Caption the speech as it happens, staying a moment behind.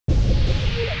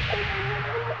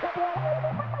Hello.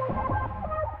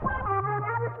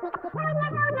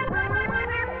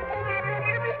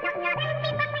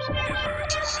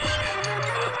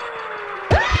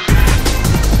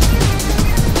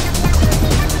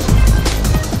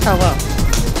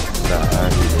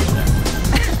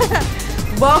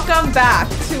 Welcome back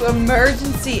to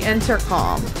Emergency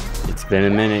Intercom. It's been a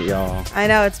minute, y'all. I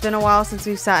know, it's been a while since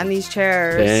we've sat in these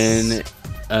chairs. Been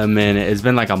a minute. It's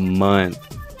been like a month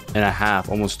and a half,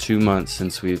 almost 2 months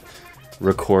since we've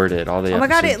recorded all the episodes. Oh my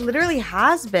god, it literally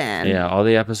has been. Yeah, all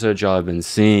the episodes y'all have been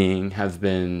seeing have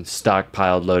been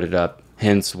stockpiled, loaded up.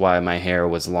 Hence why my hair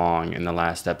was long in the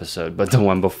last episode. But the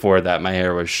one before that, my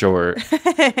hair was short.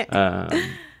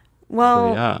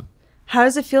 Well, yeah. How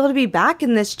does it feel to be back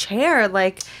in this chair?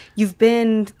 Like, you've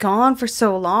been gone for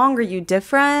so long. Are you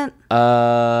different?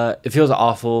 It feels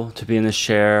awful to be in this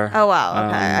chair. Oh, wow.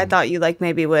 Okay. I thought you, like,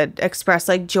 maybe would express,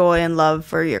 like, joy and love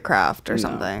for your craft or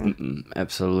something.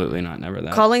 Absolutely not. Never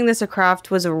that. Calling this a craft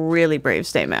was a really brave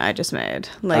statement I just made.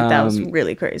 Like, that was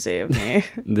really crazy of me.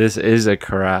 This is a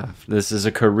craft. This is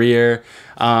a career.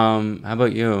 How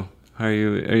about you? Are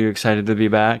you excited to be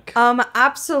back?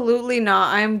 Absolutely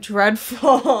not. I'm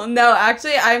dreadful. No,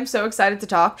 actually, I'm so excited to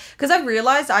talk because I've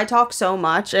realized I talk so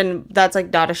much, and that's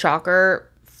like not a shocker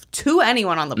to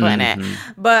anyone on the planet.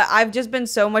 But I've just been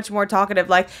so much more talkative.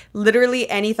 Like literally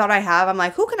any thought I have, I'm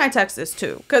like, who can I text this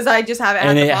to? Because I just haven't.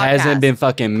 And it hasn't been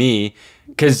fucking me.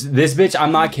 Because this bitch,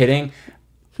 I'm not kidding,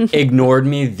 ignored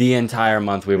me the entire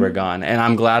month we were gone, and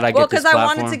I'm glad I get this platform.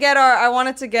 Well, because I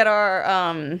wanted to get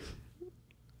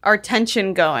our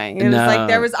tension going. It was like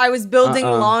I was building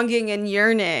longing and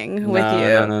yearning with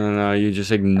you. No. You just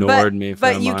ignored me for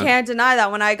a month. But you can't deny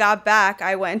that when I got back,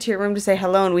 I went into your room to say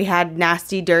hello and we had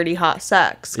nasty, dirty, hot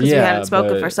sex because we hadn't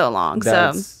spoken for so long.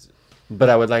 But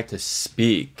I would like to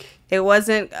speak. It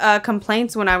wasn't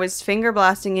complaints when I was finger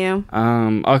blasting you.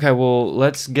 Okay, well,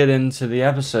 let's get into the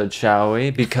episode, shall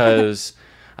we? Because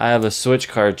I have a Switch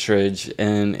cartridge,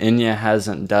 and Enya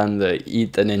hasn't done the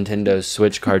Eat the Nintendo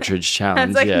Switch cartridge challenge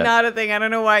yet. That's yet. not a thing. I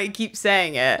don't know why you keep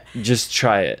saying it. Just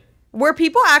try it. Were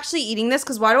people actually eating this?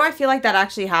 Because why do I feel like that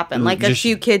actually happened? Like a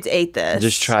few kids ate this.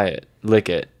 Just try it. Lick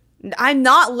it. I'm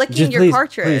not licking your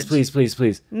cartridge. Please.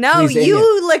 No, please, you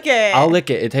Enya. lick it. I'll lick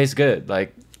it. It tastes good.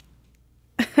 Like.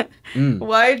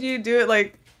 Why did you do it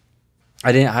like...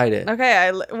 I didn't hide it. Okay,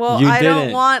 I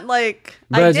don't want like...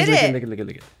 But I did it. Lick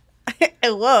it.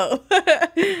 Whoa.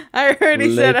 I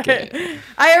already said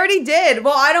I already did.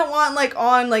 Well, I don't want like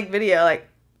on like video like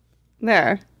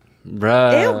there.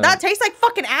 Bruh. Ew, that tastes like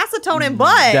fucking acetone and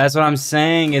butt. That's what I'm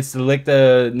saying. It's to lick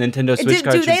the Nintendo Switch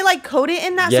cartridge. Do they like coat it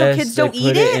in that so kids don't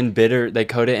eat it? They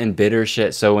coat it in bitter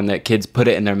shit so when the kids put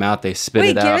it in their mouth, they spit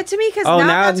it out. Wait, give it to me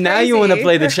because now you want to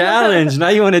play the challenge. Now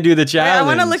you want to do the challenge. I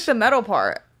want to lick the metal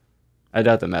part. I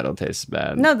doubt the metal tastes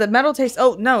bad. No, the metal tastes...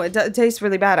 Oh, no, it tastes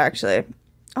really bad actually.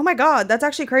 Oh my god, that's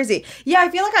actually crazy. Yeah, I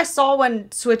feel like I saw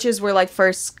when Switches were like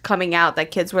first coming out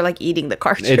that kids were like eating the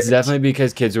cartridge. It's definitely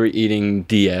because kids were eating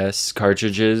DS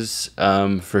cartridges,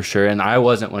 for sure. And I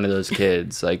wasn't one of those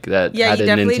kids like that. Yeah, you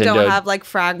definitely don't have like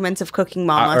fragments of Cooking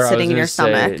Mama sitting in your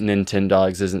stomach.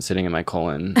 Nintendogs isn't sitting in my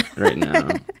colon right now.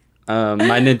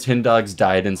 My Nintendogs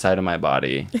died inside of my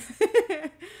body.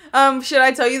 Should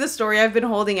I tell you the story I've been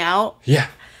holding out? Yeah.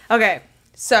 Okay,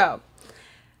 so...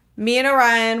 Me and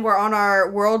Orion were on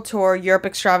our world tour, Europe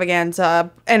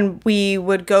extravaganza, and we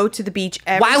would go to the beach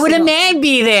every Why would a man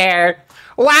be there?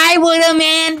 Why would a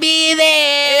man be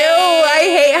there? Ew, I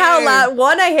hate how loud...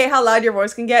 One, I hate how loud your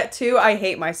voice can get. Two, I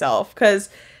hate myself. Because,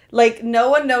 like, no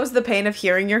one knows the pain of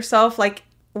hearing yourself, like,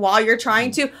 while I'm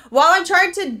trying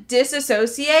to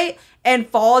disassociate and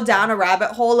fall down a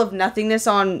rabbit hole of nothingness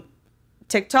on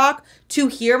TikTok, to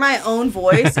hear my own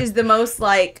voice is the most,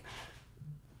 like...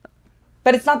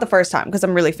 But it's not the first time because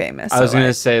I'm really famous. I was going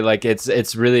to say, like,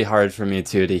 it's really hard for me,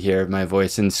 too, to hear my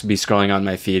voice and be scrolling on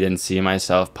my feed and see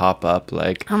myself pop up.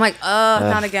 Like, I'm like,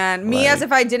 not again. Me as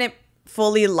if I didn't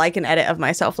fully like an edit of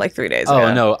myself like 3 days ago.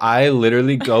 Oh, no. I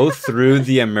literally go through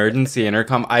the emergency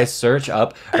intercom. I search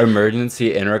up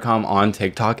emergency intercom on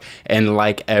TikTok and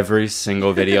like every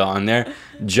single video on there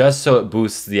just so it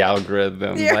boosts the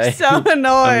algorithm. You're like, so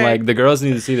annoying. I'm like, the girls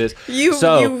need to see this.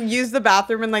 You use the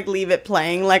bathroom and like leave it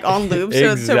playing like on loop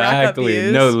so exactly. to rack up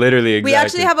views. No, literally, exactly. We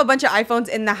actually have a bunch of iPhones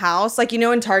in the house. Like, you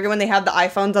know, in Target when they have the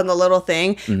iPhones on the little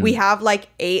thing, we have like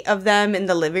 8 of them in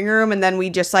the living room, and then we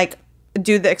just like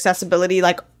do the accessibility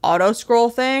like auto scroll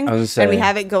thing, and we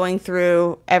have it going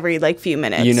through every like few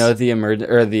minutes. You know the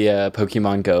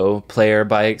Pokemon Go player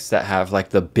bikes that have like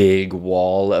the big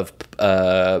wall of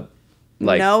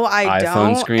like no, I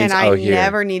iPhone don't, screens. and I here.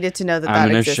 never needed to know that I'm that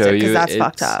gonna existed show because you. that's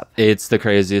fucked up. It's the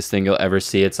craziest thing you'll ever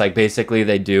see. It's like basically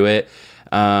they do it.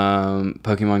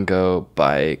 Pokemon Go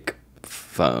bike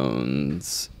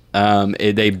phones. They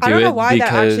do it I don't know why because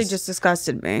that actually just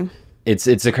disgusted me.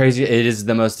 it's a crazy. It is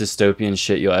the most dystopian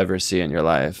shit you'll ever see in your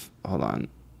life. Hold on.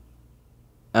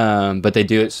 But they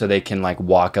do it so they can like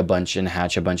walk a bunch and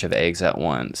hatch a bunch of eggs at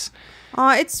once.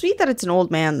 It's sweet that it's an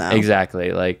old man though.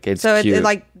 Exactly, like it's so cute.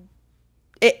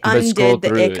 It undid the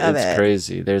ick of it. It's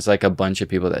crazy. There's like a bunch of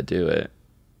people that do it.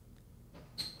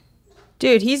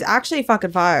 Dude, he's actually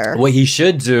fucking fire. What he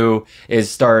should do is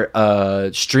start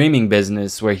a streaming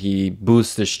business where he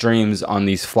boosts the streams on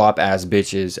these flop ass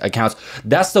bitches accounts.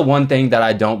 That's the one thing that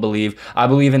I don't believe. I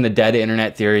believe in the dead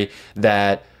internet theory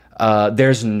that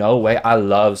there's no way. I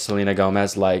love Selena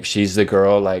Gomez, like she's the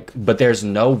girl, like, but there's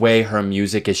no way her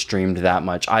music is streamed that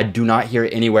much. I do not hear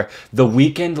it anywhere. The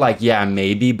Weeknd, like, yeah,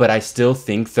 maybe, but I still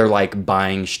think they're like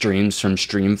buying streams from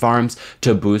stream farms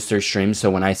to boost their streams. So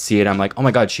when I see it, I'm like, oh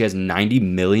my god, she has 90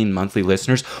 million monthly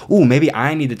listeners. Ooh, maybe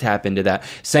I need to tap into that.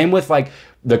 Same with like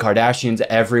the Kardashians,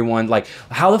 everyone. Like,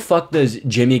 how the fuck does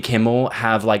Jimmy Kimmel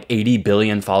have like 80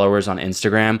 billion followers on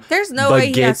Instagram? There's no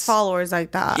way he has followers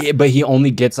like that. But he only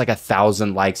gets like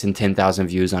 1,000 likes and 10,000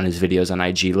 views on his videos on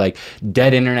IG. Like,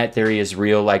 dead internet theory is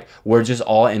real. Like, we're just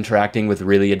all interacting with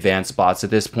really advanced bots at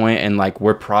this point, and like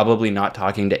we're probably not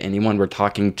talking to anyone. We're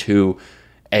talking to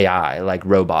AI, like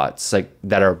robots, like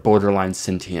that are borderline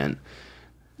sentient.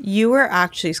 You were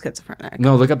actually schizophrenic.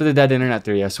 No, look up the dead internet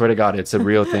theory. I swear to God, it's a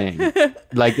real thing.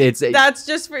 Like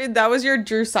that was your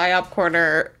Drew Psyop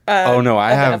corner. Oh no,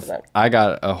 I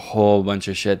got a whole bunch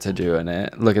of shit to do in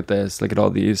it. Look at this. Look at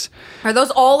all these. Are those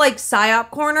all like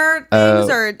Psyop corner things,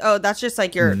 or that's just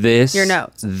like your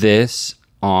notes? This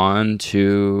on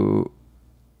to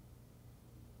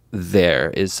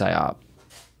there is Psyop.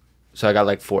 So I got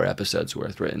like 4 episodes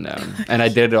worth written down, and I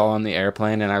did it all on the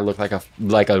airplane, and I look like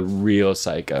a real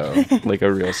psycho, like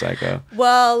a real psycho.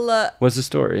 Well, what's the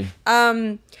story?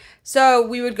 So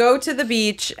we would go to the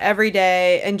beach every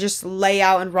day and just lay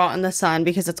out and rot in the sun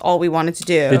because that's all we wanted to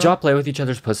do. Did y'all play with each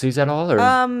other's pussies at all? Or?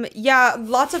 Yeah,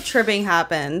 lots of tripping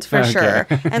happened for sure.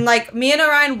 And like me and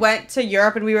Orion went to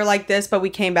Europe and we were like this, but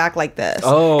we came back like this.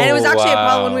 Oh, and it was actually a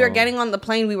problem when we were getting on the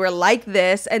plane. We were like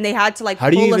this, and they had to like pull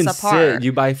us apart. How do you even sit?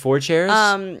 You buy 4 chairs?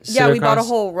 Yeah, we bought a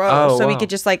whole row so we could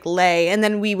just like lay, and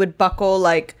then we would buckle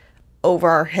like over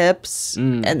our hips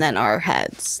and then our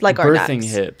heads, like our necks. Birthing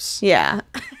hips. Yeah.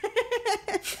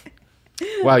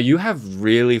 Wow, you have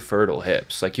really fertile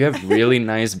hips. Like, you have really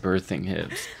nice birthing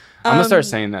hips. I'm gonna start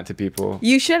saying that to people.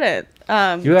 You shouldn't.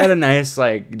 You had a nice,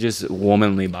 like, just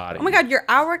womanly body. Oh my god, your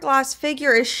hourglass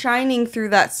figure is shining through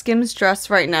that Skims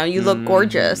dress right now. You look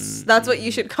gorgeous. That's what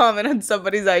you should comment on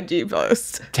somebody's IG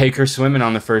post. Take her swimming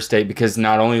on the first date, because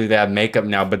not only do they have makeup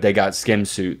now, but they got skim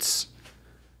suits.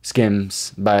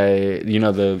 Skims by, you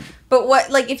know, the... But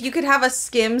what, like, if you could have a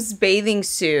Skims bathing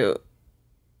suit...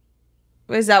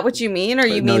 Is that what you mean? Or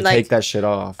you mean like... take that shit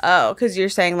off. Oh, because you're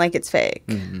saying like it's fake.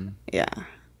 Mm-hmm. Yeah.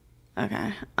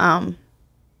 Okay.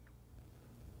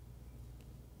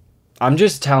 I'm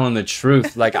just telling the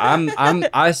truth. Like,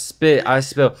 I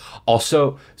spill.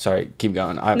 Also, sorry, keep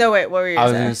going. No, wait, what were you I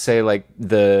was going to say, like,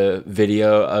 the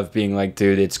video of being like,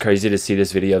 dude, it's crazy to see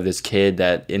this video of this kid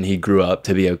and he grew up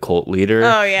to be a cult leader.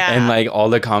 Oh, yeah. And, like, all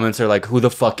the comments are like, who the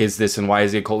fuck is this and why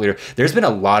is he a cult leader? There's been a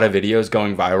lot of videos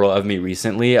going viral of me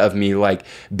recently of me, like,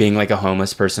 being, like, a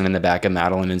homeless person in the back of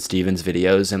Madeline and Steven's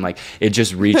videos. And, like, it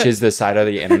just reaches the side of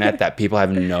the internet that people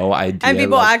have no idea. And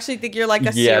people actually think you're, like,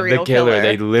 a serial killer.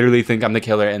 They literally think I'm the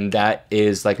killer, and that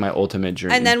is like my ultimate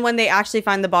dream. And then when they actually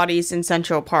find the bodies in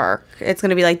Central Park, it's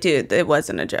gonna be like, dude, it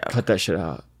wasn't a joke. Cut that shit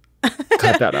out.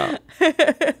 Cut that out.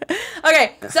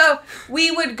 Okay, so we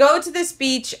would go to this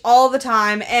beach all the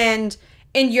time, and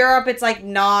in Europe it's like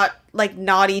not like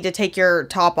naughty to take your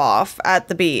top off at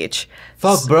the beach.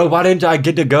 Fuck, bro, why didn't I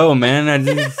get to go, man? I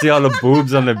didn't see all the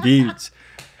boobs on the beach.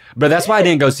 But that's why I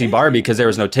didn't go see Barbie, because there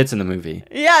was no tits in the movie.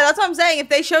 Yeah, that's what I'm saying. If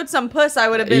they showed some puss, I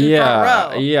would have been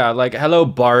front row. Yeah, like, hello,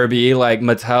 Barbie, like,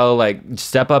 Mattel, like,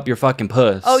 step up your fucking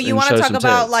puss. Oh, you want to talk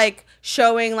about, like,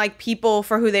 showing, like, people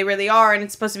for who they really are, and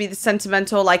it's supposed to be the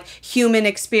sentimental, like, human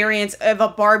experience of a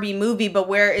Barbie movie, but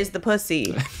where is the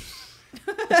pussy?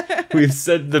 We've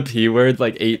said the P word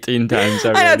like 18 times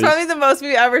already. I know, it's probably the most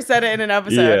we've ever said it in an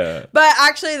episode. Yeah. But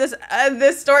actually,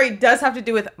 this story does have to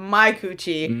do with my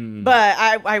coochie. But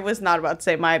I was not about to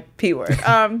say my P word.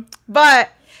 But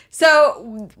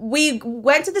So we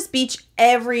went to this beach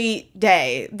every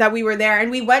day that we were there, and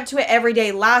we went to it every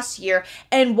day last year.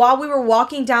 And while we were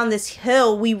walking down this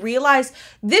hill, we realized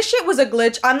this shit was a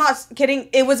glitch. I'm not kidding.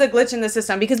 It was a glitch in the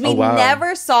system because we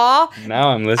never saw. Now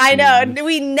I'm listening. I know.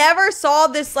 We never saw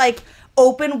this like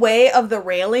open way of the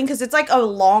railing because it's like a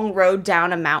long road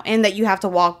down a mountain that you have to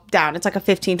walk down. It's like a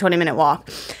 15-20 minute walk.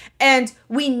 And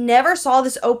we never saw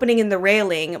this opening in the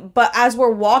railing, but as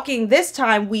we're walking this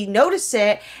time, we notice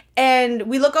it, and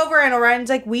we look over, and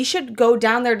Orion's like, we should go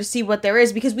down there to see what there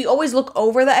is, because we always look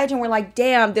over the edge, and we're like,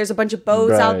 damn, there's a bunch of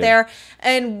boats out there,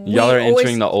 and y'all are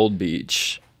entering the old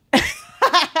beach.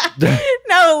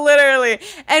 No, literally.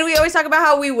 And we always talk about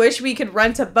how we wish we could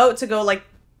rent a boat to go, like,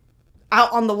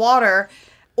 out on the water,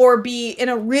 or be in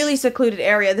a really secluded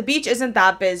area. The beach isn't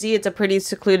that busy. It's a pretty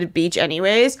secluded beach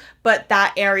anyways, but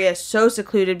that area is so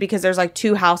secluded because there's like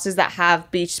 2 houses that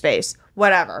have beach space.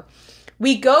 Whatever.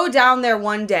 We go down there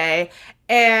one day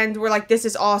and we're like, this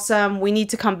is awesome. We need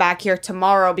to come back here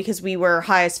tomorrow because we were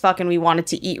high as fuck and we wanted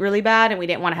to eat really bad and we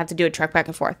didn't want to have to do a trek back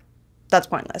and forth. That's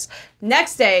pointless.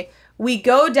 Next day, we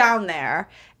go down there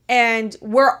and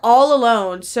we're all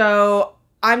alone. So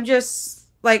I'm just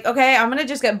like, okay, I'm gonna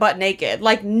just get butt naked.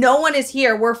 Like, no one is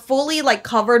here. We're fully, like,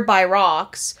 covered by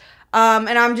rocks. And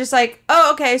I'm just like,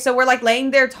 oh, okay. So we're, like,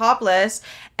 laying there topless.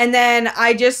 And then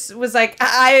I just was like,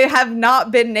 I have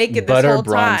not been naked this whole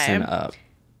time. Butter Bronson up.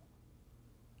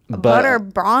 Butter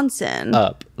Bronson?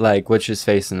 Up. Like, which is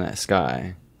facing that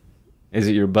sky? Is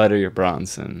it your butt or your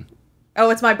Bronson? Oh,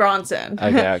 it's my Bronson.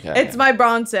 Okay. It's my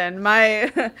Bronson.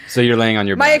 So you're laying on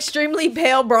your back. My extremely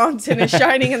pale Bronson is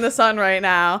shining in the sun right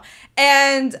now.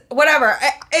 And whatever.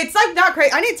 It's like not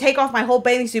crazy. I need to take off my whole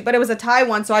bathing suit, but it was a tie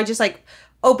one, so I just like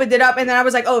opened it up, and then I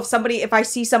was like, oh, if I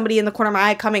see somebody in the corner of my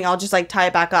eye coming, I'll just like tie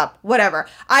it back up. Whatever.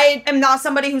 I am not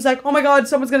somebody who's like, oh my god,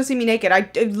 someone's gonna see me naked. I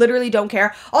literally don't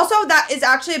care. Also, that is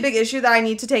actually a big issue that I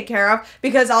need to take care of,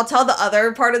 because I'll tell the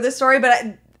other part of this story,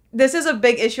 but this is a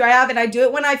big issue I have, and I do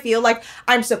it when I feel like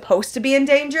I'm supposed to be in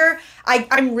danger.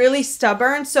 I'm really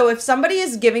stubborn, so if somebody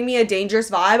is giving me a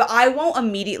dangerous vibe, I won't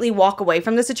immediately walk away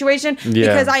from the situation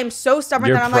because I am so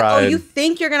stubborn that I'm like, oh, you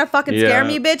think you're gonna fucking scare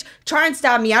me, bitch? Try and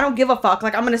stab me. I don't give a fuck.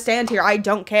 Like, I'm gonna stand here. I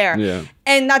don't care. Yeah.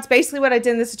 And that's basically what I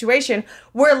did in this situation.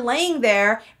 We're laying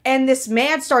there, and this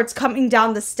man starts coming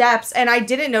down the steps, and I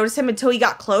didn't notice him until he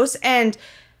got close, and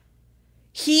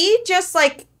he just,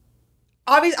 like,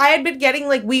 obviously, I had been getting,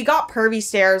 like, we got pervy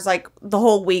stares, like, the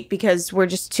whole week because we're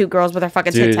just 2 girls with our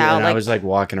fucking tits out. And like, I was, like,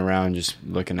 walking around just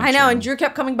looking at you. I know, and Drew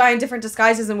kept coming by in different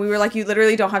disguises, and we were like, you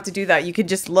literally don't have to do that. You could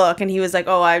just look. And he was like,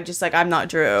 oh, I'm not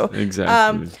Drew.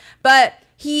 Exactly. But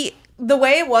the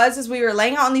way it was is we were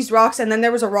laying out on these rocks, and then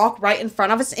there was a rock right in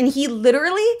front of us, and he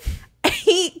literally...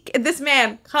 this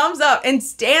man comes up and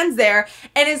stands there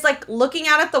and is, like, looking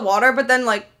out at the water, but then,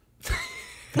 like...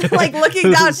 like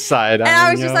looking down, and I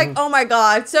was just like, oh my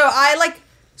god. So I like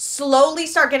slowly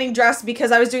start getting dressed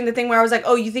because I was doing the thing where I was like,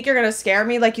 oh, you think you're gonna scare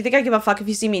me? Like, you think I give a fuck if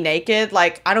you see me naked?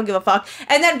 Like, I don't give a fuck.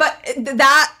 And then, but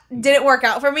that didn't work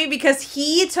out for me because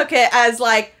he took it as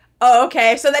like, oh,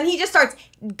 okay. So then he just starts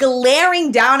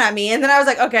glaring down at me, and then I was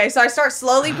like, okay. So I start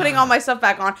slowly putting all my stuff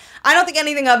back on. I don't think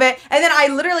anything of it. And then I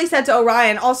literally said to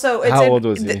Orion, also, how old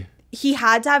was he? He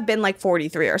had to have been like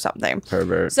 43 or something.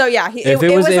 Pervert. So yeah, if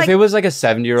it was like a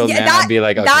 70-year-old man, I'd be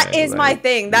like, okay, that is my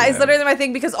thing. That is literally my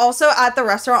thing, because also at the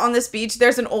restaurant on this beach,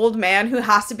 there's an old man who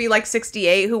has to be like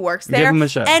 68 who works there. Give him a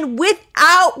shot. And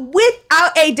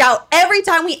without a doubt, every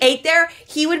time we ate there,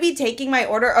 he would be taking my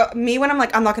order. Me when I'm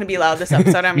like, I'm not gonna be loud this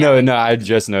episode. No, I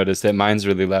just noticed it. Mine's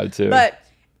really loud too. But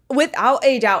without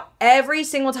a doubt, every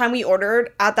single time we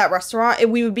ordered at that restaurant,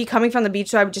 we would be coming from the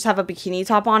beach, so I would just have a bikini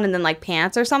top on and then like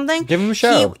pants or something. Give him a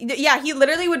show. He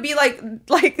literally would be like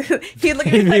he'd look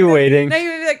at me. He'd be waiting. No, he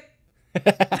would be like,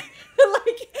 and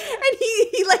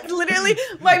he like literally,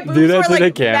 my boobs were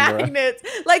like magnets.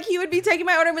 Like, he would be taking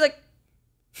my order and be like,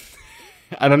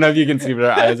 I don't know if you can see, but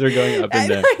our eyes are going up and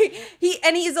down. Like,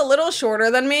 he's a little shorter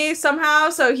than me somehow,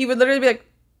 so he would literally be like.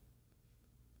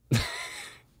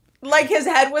 Like, his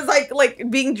head was like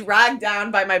being dragged down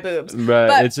by my boobs.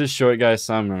 But it's a short guy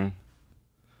summer.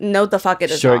 No, the fuck it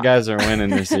is short not. Guys are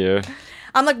winning this year.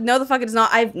 I'm like, no, the fuck it is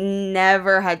not. I've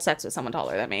never had sex with someone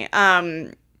taller than me.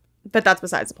 But that's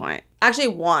besides the point. Actually,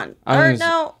 one.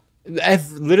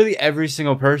 Literally every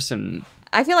single person.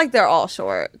 I feel like they're all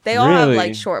short. They all have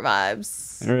like short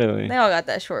vibes. Really? They all got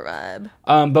that short vibe.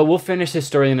 But we'll finish this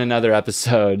story in another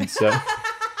episode. So.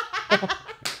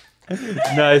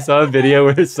 No, I saw a video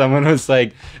where someone was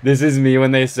like, "This is me,"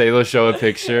 when they say they'll show a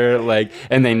picture, like,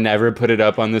 and they never put it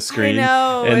up on the screen. I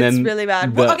know, and it's then really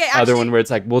bad. The Well, okay, other actually, one where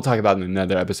it's like, "We'll talk about it in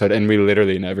another episode," and we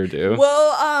literally never do.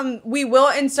 we will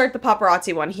insert the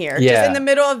paparazzi one here. Yeah. Just in the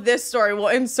middle of this story, we'll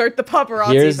insert the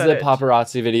paparazzi Here's footage. the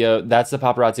paparazzi video. That's the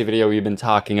paparazzi video we've been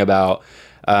talking about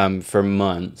for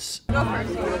months. Go first.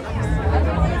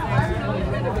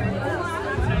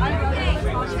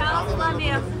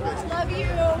 Love you.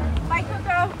 Bye,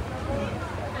 Coco.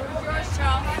 Yours,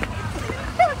 Charles.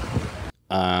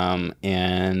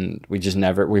 And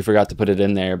we forgot to put it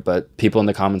in there, but people in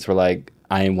the comments were like,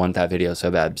 I want that video so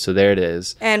bad. So there it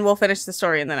is. And we'll finish the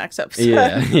story in the next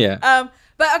episode. Yeah.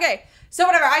 But okay, so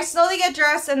whatever. I slowly get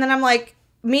dressed, and then I'm like,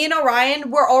 me and Orion,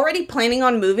 we're already planning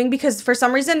on moving because for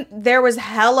some reason there was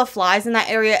hella flies in that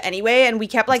area anyway, and we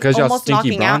kept like almost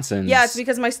knocking Bronsons. out. Yeah, it's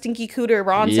because my stinky cooter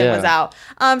Bronson was out.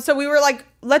 So we were like,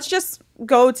 let's just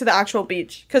go to the actual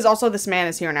beach because also this man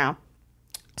is here now.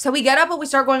 So we get up and we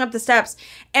start going up the steps,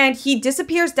 and he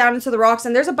disappears down into the rocks,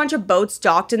 and there's a bunch of boats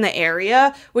docked in the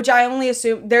area, which I only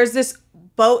assume there's this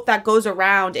boat that goes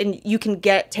around and you can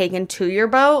get taken to your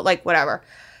boat, like whatever.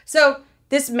 So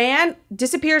this man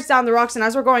disappears down the rocks, and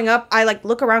as we're going up, I like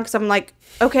look around because I'm like,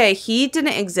 okay, he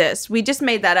didn't exist. We just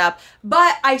made that up.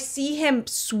 But I see him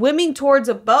swimming towards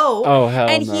a boat. Oh, hell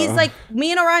And no. he's like,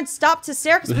 me and Orion stopped to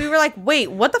stare because we were like, wait,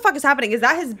 what the fuck is happening? Is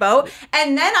that his boat?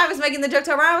 And then I was making the joke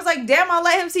to Orion. I was like, damn, I'll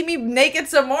let him see me naked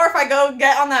some more if I go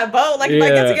get on that boat. Like, if I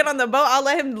get to get on the boat, I'll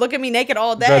let him look at me naked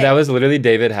all day. Bro, that was literally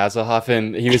David Hasselhoff,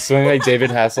 and he was swimming like David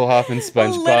Hasselhoff and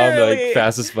SpongeBob, Literally. like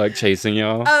fast as fuck chasing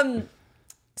y'all.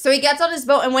 So he gets on his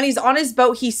boat, and when he's on his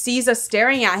boat, he sees us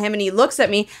staring at him, and he looks at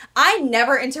me. I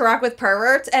never interact with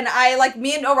perverts, and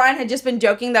me and Orion had just been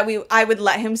joking that I would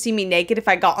let him see me naked if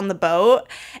I got on the boat.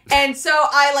 And so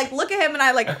I look at him, and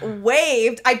I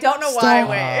waved. I don't know why I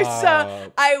waved.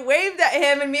 So I waved at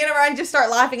him, and me and Orion just start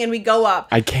laughing, and we go up.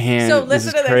 I can't. So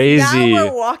listen to this. Crazy. Now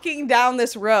we're walking down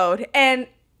this road, and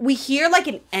we hear like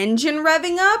an engine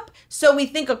revving up. So we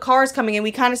think a car is coming, and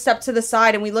we kind of step to the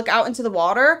side and we look out into the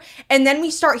water. And then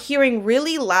we start hearing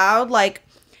really loud, like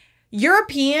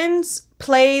Europeans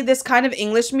play this kind of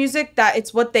English music that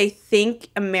it's what they think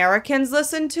Americans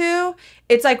listen to.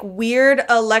 It's like weird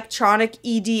electronic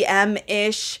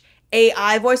EDM-ish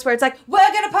AI voice where it's like, we're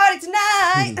gonna party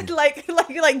tonight, like do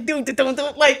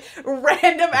like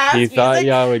random ass He music. thought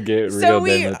y'all would get real. So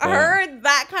we with that. heard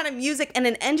that kind of music and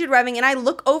an engine revving, and I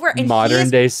look over and Modern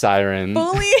day siren,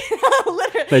 fully,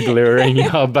 literally, like luring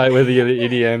y'all by with the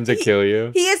EDM to kill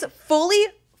you. he is fully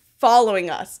following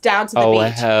us down to the Oh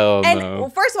beach. hell And no! well,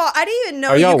 first of all, I didn't even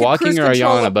know Are you y'all could walking cruise or are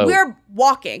y'all control on a boat? We're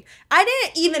walking. I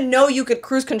didn't even know you could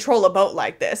cruise control a boat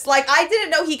like this. Like, I didn't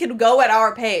know he could go at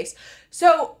our pace.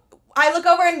 So I look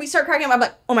over and we start cracking up. I'm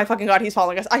like, oh my fucking God, he's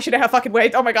following us. I should have fucking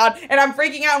waved. Oh my God. And I'm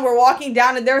freaking out, and we're walking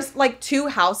down, and there's like 2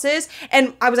 houses.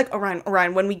 And I was like,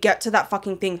 Orion, when we get to that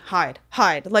fucking thing, hide.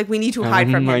 Like, we need to hide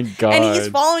from my him. God. And he's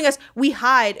following us. We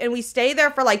hide, and we stay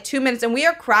there for like 2 minutes, and we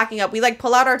are cracking up. We like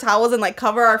pull out our towels and like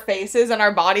cover our faces and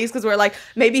our bodies because we're like,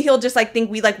 maybe he'll just like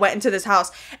think we like went into this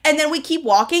house. And then we keep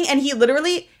walking, and he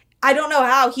literally, I don't know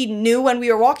how, he knew when we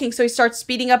were walking, so he starts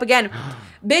speeding up again.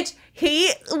 Bitch,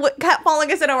 he kept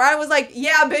following us, and Orion was like,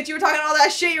 yeah, bitch, you were talking all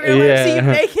that shit, you were gonna let him see you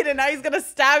naked, and now he's gonna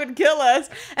stab and kill us.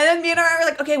 And then me and Orion were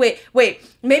like, okay, wait,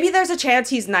 maybe there's a chance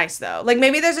he's nice, though. Like,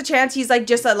 maybe there's a chance he's like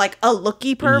just a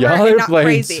looky pervert Y'all and are not playing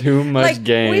crazy. too much like,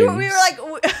 games. we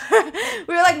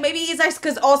were like, maybe he's nice,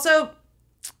 because also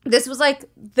this was like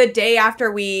the day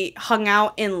after we hung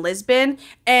out in Lisbon,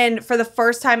 and for the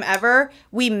first time ever,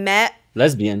 we met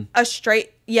Lesbian. a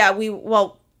straight,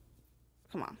 come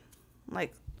on,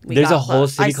 like, There's a whole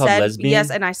city called Lesbian? Yes,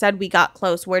 and I said we got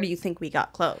close. Where do you think we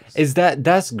got close?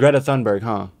 That's Greta Thunberg,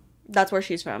 huh? That's where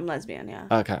she's from, lesbian, yeah.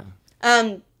 Okay.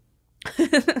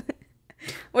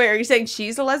 Wait, are you saying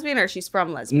she's a lesbian or she's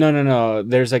from lesbian? No.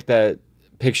 There's like that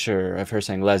picture of her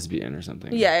saying lesbian or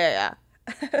something. Yeah.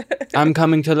 I'm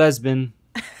coming to lesbian.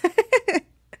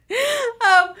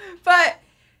 But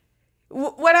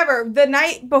whatever. The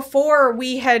night before,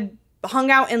 we had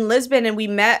hung out in Lisbon, and we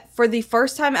met for the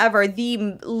first time ever,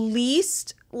 the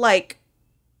least, like,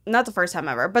 not the first time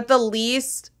ever, but the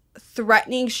least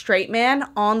threatening straight man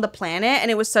on the planet,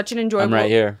 and it was such an enjoyable... I'm right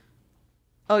here.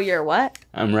 Oh, you're what?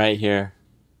 I'm right here.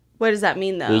 What does that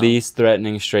mean, though? Least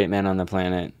threatening straight man on the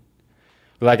planet.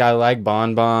 Like, I like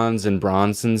bonbons and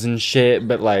Bronsons and shit,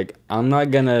 but, like, I'm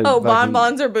not gonna... Oh,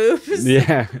 bonbons or boobs?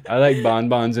 Yeah, I like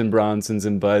bonbons and Bronsons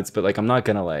and butts, but, like, I'm not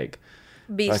gonna, like...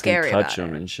 Be fucking scary touch about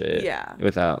them it. and shit. Yeah.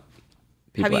 Without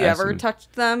people Have you ever asking.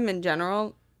 touched them in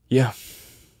general? Yeah.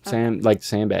 Like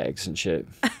sandbags and shit.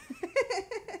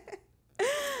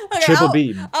 Okay, Triple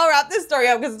B. I'll wrap this story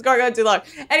up because it's going on too long.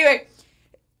 Anyway,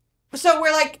 so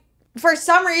we're like, for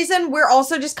some reason, we're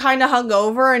also just kind of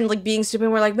hungover and like being stupid.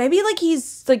 We're like, maybe like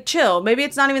he's like chill. Maybe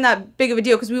it's not even that big of a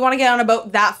deal because we want to get on a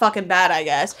boat that fucking bad, I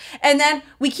guess. And then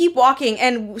we keep walking.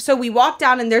 And so we walk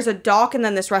down and there's a dock and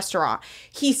then this restaurant.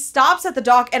 He stops at the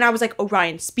dock and I was like,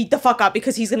 Orion, speed the fuck up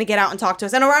because he's going to get out and talk to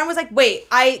us. And Orion was like, wait,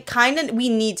 we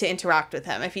need to interact with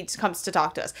him if he comes to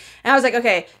talk to us. And I was like,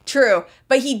 okay, true.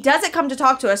 But he doesn't come to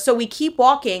talk to us. So we keep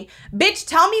walking. Bitch,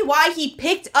 tell me why he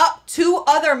picked up 2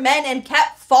 other men and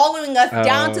kept following us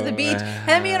down to the beach.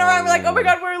 And me and Orion were like, oh my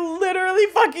god, we're literally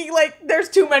fucking like, there's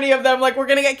too many of them. Like, we're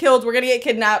gonna get killed. We're gonna get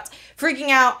kidnapped. Freaking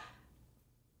out.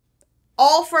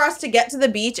 All for us to get to the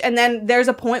beach. And then there's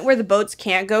a point where the boats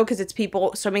can't go because it's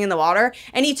people swimming in the water.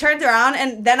 And he turns around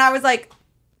and then I was like,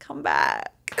 come back.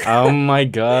 Oh my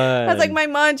god. I was like, my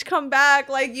munch, come back.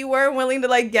 Like, you weren't willing to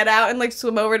like get out and like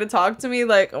swim over to talk to me.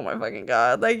 Like, oh my fucking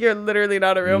god. Like, you're literally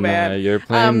not a real man. You're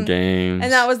playing games.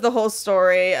 And that was the whole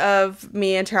story of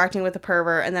me interacting with a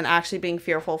pervert and then actually being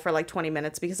fearful for like 20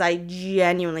 minutes because I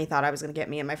genuinely thought I was going to get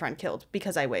me and my friend killed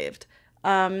because I waved.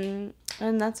 And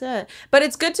that's it. But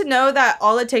it's good to know that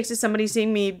all it takes is somebody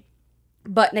seeing me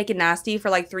butt naked nasty for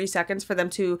like 3 seconds for them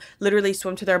to literally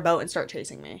swim to their boat and start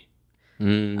chasing me.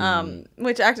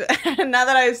 Which actually, now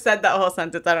that I've said that whole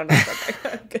sentence, I don't know if that's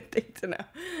like a good thing to know.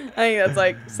 I think that's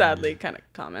like sadly kind of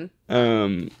common.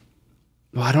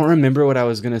 Well, I don't remember what I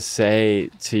was gonna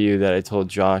say to you that I told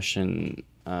Josh and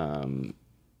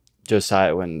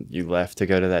Josiah when you left to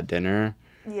go to that dinner.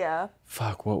 Yeah.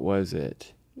 Fuck, what was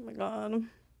it? Oh my god.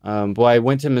 Well, I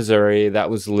went to Missouri. That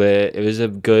was lit. It was a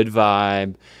good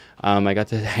vibe. I got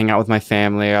to hang out with my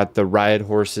family. I got to ride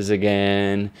horses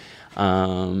again.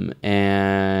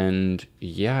 And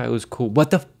yeah, it was cool. What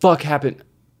the fuck happened?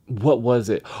 What was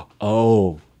it?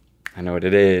 Oh, I know what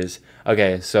it is.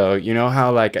 Okay, so you know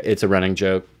how like it's a running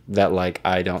joke that like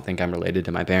I don't think I'm related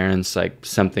to my parents, like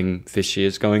something fishy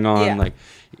is going on. Yeah. Like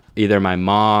either my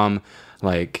mom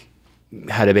like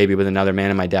had a baby with another man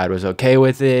and my dad was okay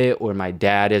with it, or my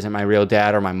dad isn't my real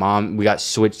dad, or my mom, we got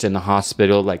switched in the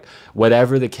hospital. Like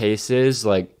whatever the case is,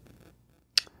 like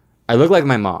I look like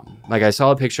my mom. Like I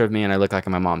saw a picture of me and I look like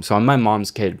my mom. So I'm my mom's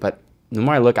kid, but the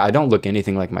more I look, I don't look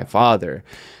anything like my father,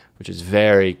 which is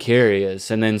very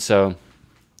curious. And then so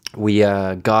we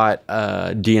got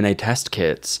DNA test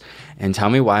kits, and tell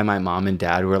me why my mom and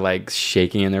dad were like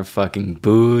shaking in their fucking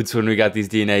boots when we got these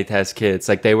DNA test kits.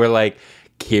 Like they were like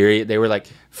curious, they were like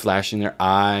flashing their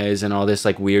eyes and all this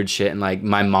like weird shit. And like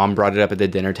my mom brought it up at the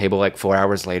dinner table like 4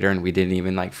 hours later and we didn't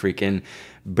even like freaking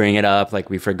bring it up, like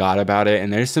we forgot about it.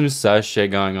 And there's some sus shit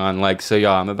going on. Like, so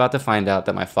y'all, I'm about to find out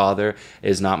that my father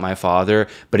is not my father,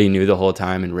 but he knew the whole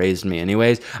time and raised me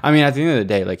anyways. I mean, at the end of the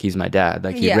day, like he's my dad,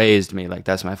 like he raised me, like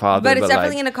that's my father. But it's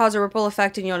definitely like, gonna cause a ripple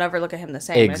effect and you'll never look at him the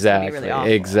same. Exactly,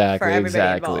 really exactly.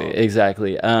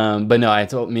 But no, I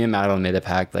told me and Madeline made a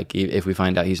pact, like if we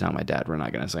find out he's not my dad, we're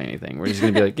not gonna say anything. We're just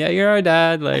gonna be like, yeah, you're our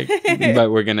dad, like, but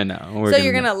we're gonna know. So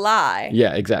you're gonna lie.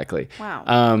 Yeah, exactly.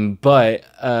 Wow. But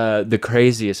the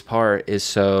craziest part is,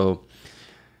 so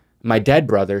my dead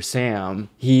brother Sam,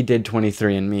 he did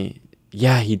 23andMe.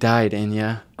 Yeah, he died,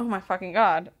 Enya. Oh my fucking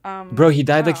god. Bro, he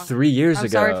died like 3 years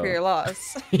ago. I'm sorry for your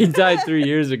loss. He died 3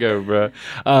 years ago, bro.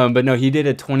 But no, he did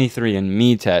a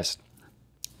 23andMe test.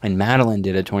 And Madeline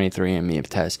did a 23andMe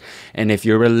test. And if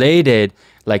you're related,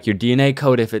 like your DNA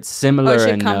code, if it's similar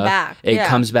enough, it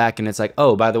comes back and it's like,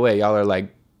 oh, by the way, y'all are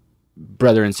like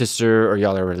brother and sister, or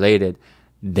y'all are related.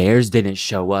 Theirs didn't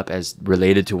show up as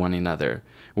related to one another,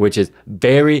 which is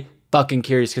very fucking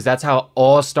curious, because that's how it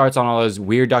all starts on all those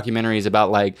weird documentaries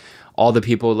about like all the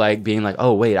people like being like,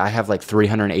 oh wait, I have like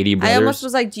 380 brothers. I almost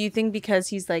was like, do you think because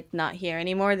he's like not here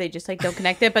anymore they just like don't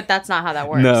connect it? But that's not how that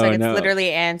works. No, like it's no.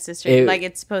 literally ancestry. Like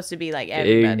it's supposed to be like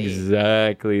everybody.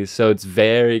 Exactly. So it's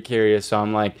very curious. So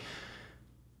I'm like,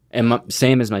 and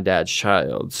same as my dad's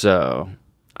child. So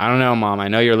I don't know, Mom. I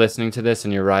know you're listening to this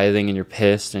and you're writhing and you're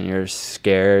pissed and you're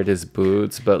scared as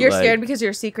boots, but you're like, scared because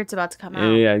your secret's about to come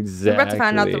out. Yeah, exactly. You're about to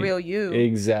find out the real you.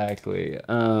 Exactly.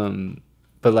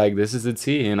 But like, this is the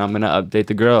tea, and I'm gonna update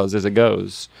the girls as it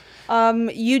goes.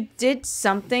 You did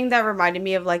something that reminded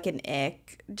me of like an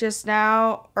ick just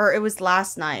now, or it was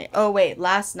last night. Oh wait,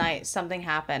 last night something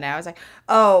happened. And I was like,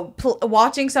 oh,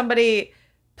 watching somebody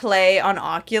play on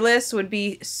Oculus would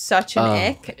be such an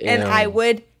ick, and I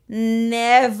would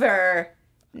never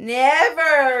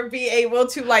be able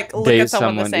to like look at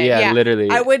someone the same. Yeah,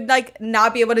 literally. I would like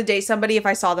not be able to date somebody if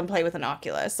I saw them play with an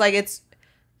Oculus. Like it's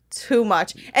too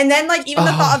much. And then like even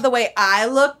the thought of the way I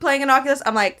look playing an Oculus,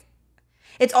 I'm like,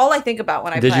 it's all I think about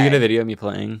when I play. Did you get a video of me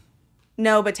playing?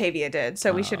 No, but Tavia did,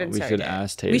 so we should insert it. We should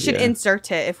ask Tavia. We should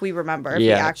insert it if we remember. If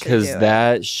yeah, we actually do because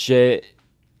that shit.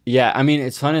 Yeah, I mean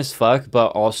it's fun as fuck, but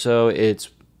also it's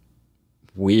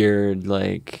weird.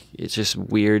 Like it's just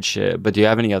weird shit. But do you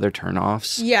have any other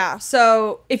turnoffs? Yeah.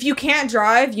 So if you can't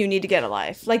drive, you need to get a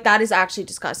life. Like that is actually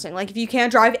disgusting. Like if you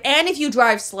can't drive, and if you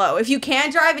drive slow, if you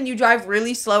can drive and you drive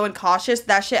really slow and cautious,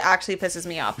 that shit actually pisses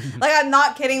me off. Like I'm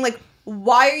not kidding. Like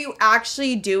why are you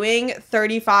actually doing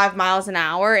 35 miles an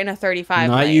hour in a 35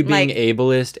 Not lane? you being like,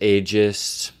 ableist,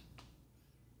 ageist.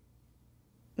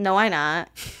 No, I not.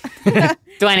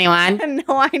 21.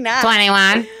 No, I not.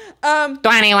 21.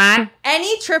 21.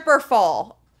 Any trip or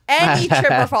fall. Any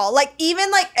trip or fall. Like even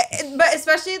like, but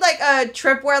especially like a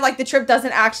trip where like the trip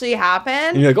doesn't actually happen.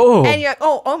 And you're like, oh. And you're like,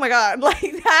 oh my god, like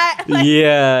that. Like,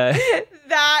 yeah.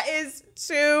 That is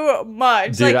too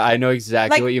much. Dude, like, I know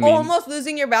exactly what you mean. Almost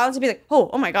losing your balance and be like,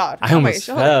 oh my god. I almost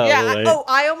fell. Yeah. Like,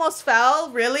 I almost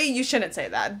fell. Really? You shouldn't say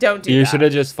that. Don't do that. You should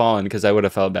have just fallen because I would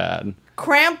have felt bad.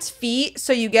 Cramped feet,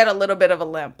 so you get a little bit of a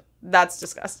limp. That's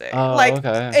disgusting. Oh, like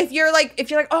okay. if you're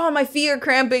like, oh my feet are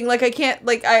cramping, like I can't,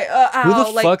 like Who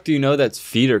the like, fuck do you know that's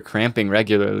feet are cramping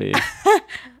regularly?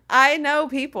 I know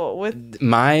people with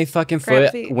My fucking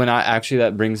cramped foot. feet. When I actually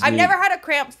that brings me. I've never had a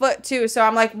cramped foot too, so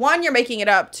I'm like, one, you're making it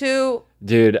up. Two,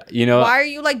 Dude, you know. why are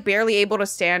you like barely able to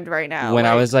stand right now? When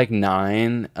I Like, was like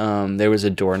 9, there was a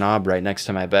doorknob right next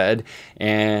to my bed,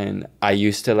 and I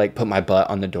used to like put my butt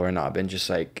on the doorknob and just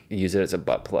like use it as a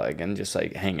butt plug and just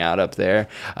like hang out up there.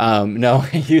 No,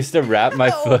 I used to wrap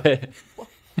my foot.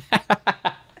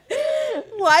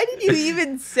 Why did you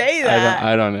even say that?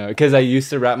 I don't know, because I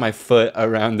used to wrap my foot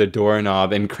around the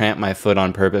doorknob and cramp my foot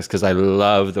on purpose because I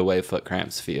love the way foot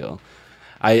cramps feel.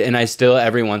 I still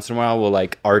every once in a while will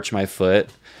like arch my foot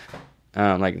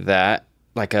like that,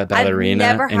 like a ballerina.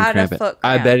 I've never and had a cramp it. foot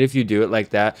I cramp. bet if you do it like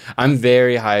that, I'm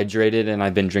very hydrated and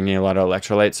I've been drinking a lot of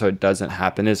electrolytes, so it doesn't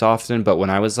happen as often. But when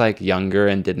I was like younger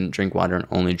and didn't drink water and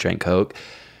only drank Coke,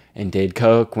 and did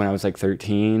Coke when I was like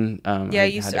 13. Yeah,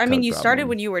 you started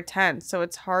when you were 10, so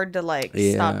it's hard to like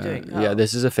stop doing Coke. Yeah,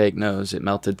 this is a fake nose. It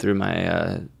melted through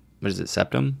my what is it,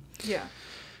 septum? Yeah.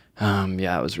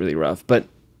 Yeah, it was really rough. But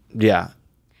yeah.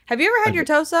 Have you ever had your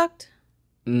toe sucked?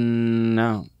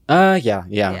 No. Yeah.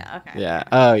 Yeah, okay. Yeah.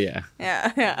 Oh yeah.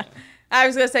 Yeah. I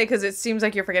was gonna say, because it seems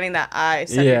like you're forgetting that I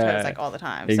suck your toes like all the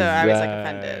time, so I was like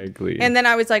offended. Exactly. And then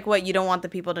I was like, "What? You don't want the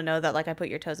people to know that like I put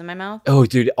your toes in my mouth?" Oh,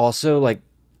 dude. Also, like,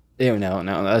 ew, no,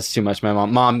 that's too much. My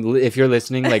mom, if you're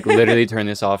listening, like, literally turn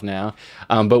this off now.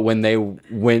 But when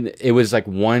it was like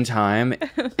one time,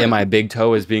 and my big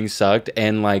toe was being sucked,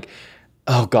 and like,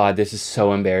 oh god, this is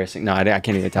so embarrassing. No, I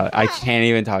can't even talk. I can't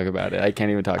even talk about it.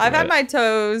 I've had my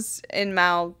toes in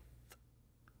mouths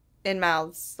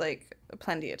like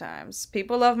plenty of times.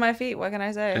 People love my feet. What can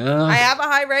I say? I have a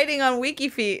high rating on Wiki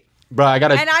Feet. Bro, I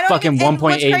got a fucking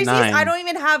 1.89. I don't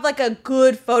even have like a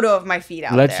good photo of my feet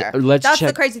out there. That's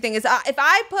the crazy thing is if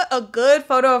I put a good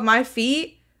photo of my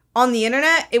feet on the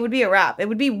internet, it would be a wrap. It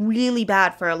would be really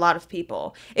bad for a lot of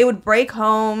people. It would break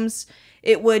homes.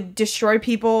 It would destroy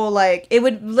people. Like it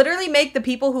would literally make the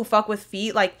people who fuck with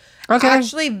feet like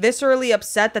actually viscerally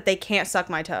upset that they can't suck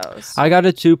my toes. I got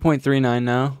a 2.39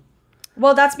 now.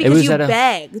 Well, that's because you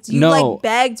begged. You like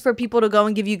begged for people to go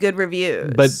and give you good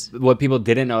reviews. But what people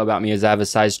didn't know about me is I have a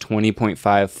size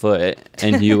 20.5 foot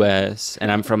in US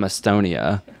and I'm from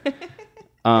Estonia.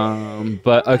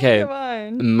 But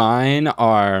okay, mine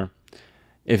are,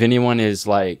 if anyone is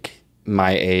like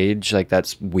my age, like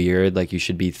that's weird. Like you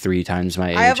should be 3 times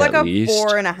my age. I have like a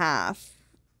 4.5.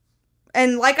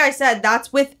 And like I said,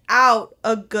 that's without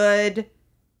a good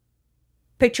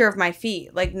picture of my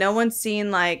feet. Like no one's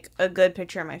seen like a good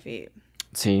picture of my feet.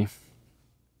 See,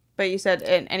 but you said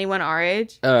anyone our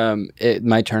age.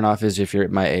 My turnoff is if you're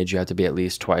my age, you have to be at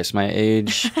least twice my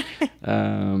age.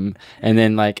 And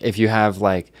then like if you have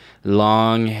like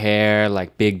long hair,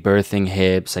 like big birthing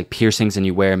hips, like piercings, and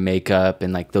you wear makeup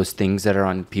and like those things that are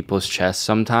on people's chests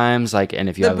sometimes, like, and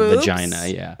if you have a vagina,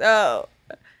 yeah. Oh,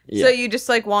 yeah. So you just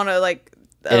like want to like.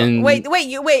 Wait,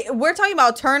 we're talking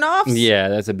about turnoffs? Yeah,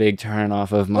 that's a big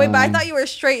turnoff of mine. Wait, but I thought you were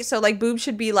straight, so like boobs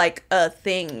should be like a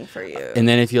thing for you. And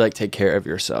then if you like take care of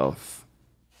yourself.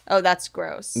 Oh, that's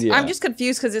gross. Yeah. I'm just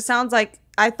confused because it sounds like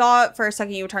I thought for a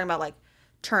second you were talking about like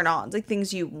turn-ons, like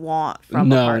things you want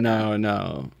from a partner.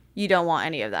 No. You don't want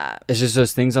any of that. It's just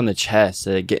those things on the chest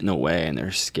that get in the way and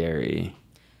they're scary.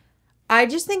 I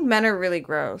just think men are really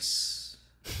gross.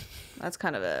 That's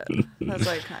kind of it. That's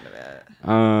like kind of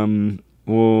it.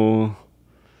 Well,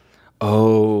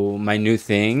 oh, my new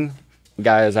thing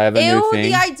Guys, I have a new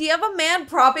thing. The idea of a man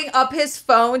propping up his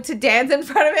phone to dance in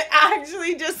front of it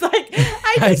actually just like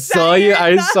I saw you.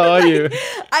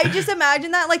 I just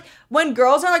imagine that like when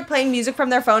girls are like playing music from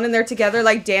their phone and they're together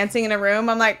like dancing in a room.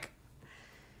 I'm like,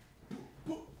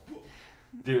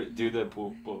 do the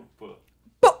boop boop boop.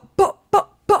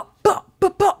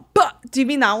 Do you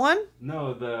mean that one?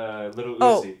 No, the little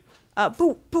Uzi.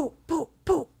 Boop boop boop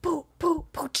boop boop boop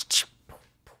boop.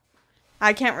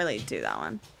 I can't really do that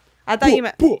one. I thought you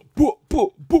meant.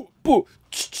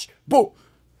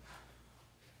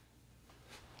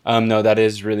 No, that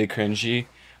is really cringy.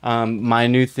 My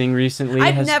new thing recently.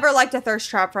 I've never liked a thirst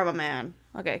trap from a man.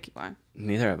 Okay, keep going.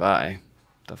 Neither have I.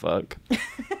 The fuck.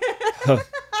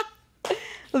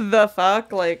 The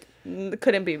fuck, like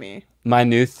couldn't be me. My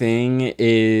new thing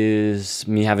is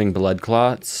me having blood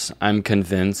clots. I'm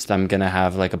convinced I'm gonna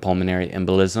have like a pulmonary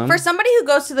embolism. For somebody who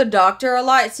goes to the doctor a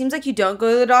lot, it seems like you don't go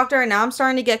to the doctor, and now I'm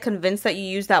starting to get convinced that you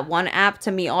use that one app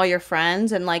to meet all your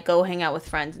friends and like go hang out with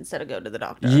friends instead of go to the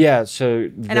doctor. Yeah,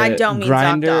 so and I don't mean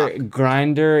ZocDoc.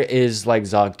 Grindr is like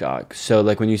ZocDoc. So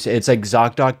like when you say it's like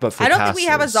ZocDoc but for I don't pastors. think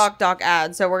we have a ZocDoc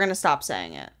ad, so we're gonna stop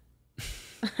saying it.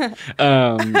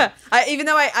 Even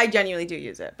though I genuinely do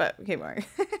use it, but keep going.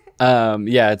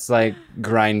 Yeah, it's like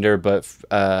Grindr, but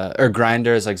or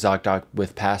Grindr is like ZocDoc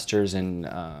with pastors and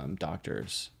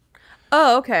doctors.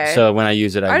 Oh, okay. So when I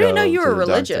use it, I didn't know you were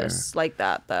religious doctor. Like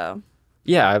that though.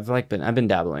 Yeah, I've been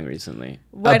dabbling recently.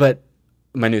 But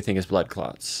my new thing is blood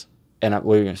clots. And what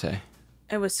were you gonna say?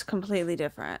 It was completely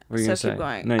different. What were you so gonna keep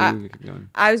say? going. No, you keep going.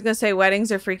 I was gonna say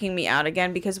weddings are freaking me out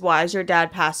again because why is your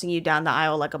dad passing you down the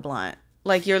aisle like a blunt?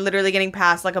 Like, you're literally getting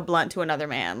passed like a blunt to another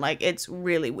man. Like, it's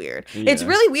really weird. Yeah. It's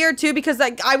really weird, too, because,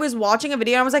 like, I was watching a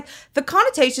video and I was like, the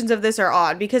connotations of this are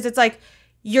odd. Because it's like,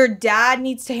 your dad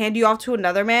needs to hand you off to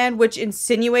another man, which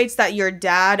insinuates that your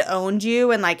dad owned you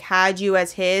and, like, had you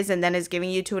as his and then is giving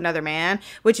you to another man.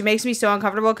 Which makes me so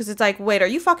uncomfortable because it's like, wait, are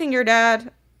you fucking your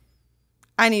dad?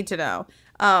 I need to know.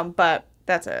 But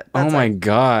that's it. That's oh, my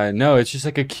God. No, it's just,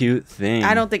 like, a cute thing.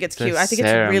 I don't think it's cute. I think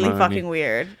it's really fucking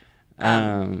weird.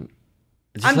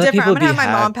 Just I'm different. I'm gonna have my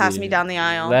mom pass me down the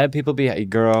aisle. Let people be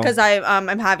girl. Because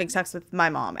I'm having sex with my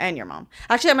mom and your mom.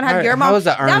 Actually, I'm gonna have your mom. How is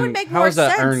that urn? That would make more sense. How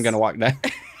is that urn gonna walk down?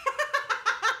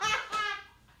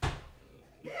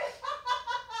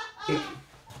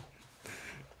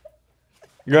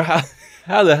 Girl,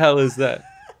 how the hell is that?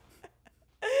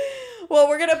 Well,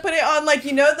 we're gonna put it on like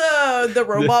the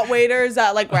robot waiters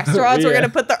at like restaurants. Yeah. We're gonna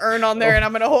put the urn on there, and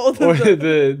I'm gonna hold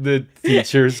the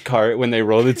teacher's cart when they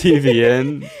roll the TV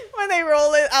in. When they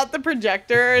roll it out the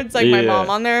projector, it's like my mom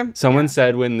on there. Someone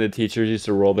said when the teachers used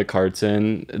to roll the carts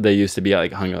in, they used to be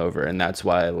like hungover, and that's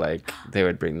why like they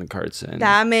would bring the carts in.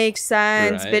 That makes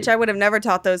sense, right. Bitch. I would have never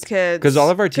taught those kids because all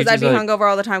of our teachers. Because I'd be hungover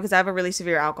all the time because I have a really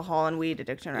severe alcohol and weed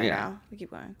addiction right now. We keep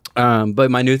going.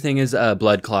 But my new thing is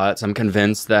blood clots. I'm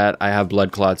convinced that I have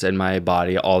blood clots in my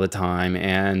body all the time,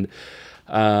 and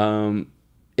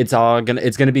it's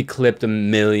gonna be clipped a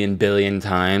million billion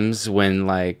times when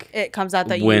like it comes out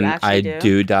that when you actually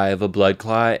do die of a blood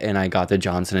clot and I got the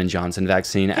Johnson & Johnson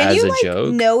vaccine as a joke. Can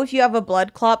you know if you have a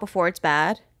blood clot before it's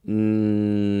bad? I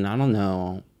don't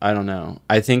know.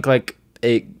 I think like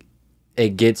it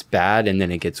gets bad and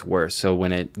then it gets worse. So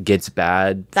when it gets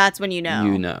bad, that's when you know.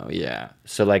 You know, yeah.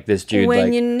 So like this dude, when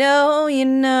like, you know, you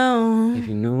know. If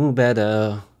you knew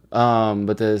better.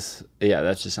 But this,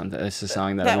 that's just something. It's a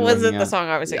song that wasn't the song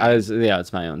I was singing.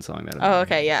 It's my own song.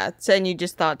 Okay, yeah. So, and you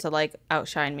just thought to like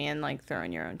outshine me and like throw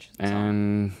in your own song.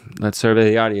 And let's survey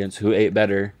the audience. Who ate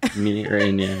better, me or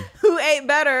Enya? Who ate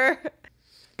better?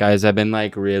 Guys, I've been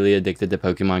like really addicted to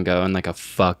Pokemon Go in like a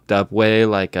fucked up way,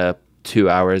 like a 2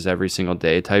 hours every single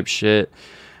day type shit.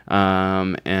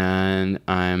 And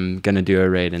I'm gonna do a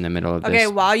raid in the middle of this. Okay,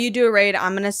 while you do a raid,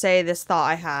 I'm gonna say this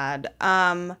thought I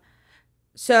had.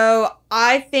 So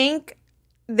I think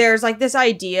there's like this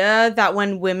idea that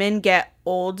when women get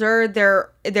older,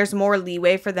 there's more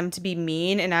leeway for them to be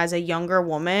mean. And as a younger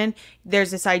woman,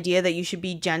 there's this idea that you should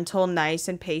be gentle, nice,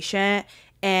 and patient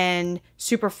and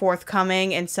super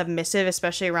forthcoming and submissive,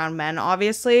 especially around men,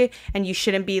 obviously. And you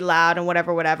shouldn't be loud and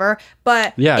whatever.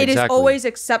 But it is always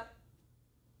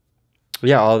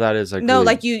Yeah, all that is like... No,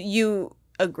 like you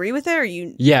agree with it or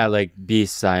you... Yeah, like be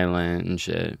silent and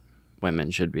shit. Women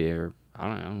should be... Or I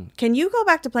don't know. Can you go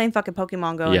back to playing fucking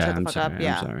Pokemon Go and shut the fuck up?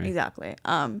 Yeah, I'm sorry. Exactly.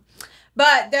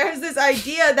 But there's this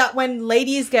idea that when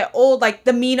ladies get old, like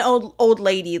the mean old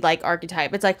lady like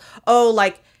archetype, it's like, oh,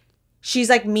 like she's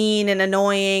like mean and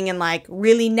annoying and like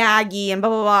really naggy and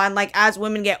blah blah blah. And like as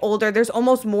women get older, there's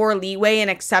almost more leeway and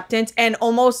acceptance and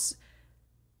almost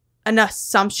an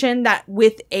assumption that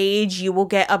with age you will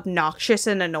get obnoxious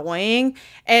and annoying.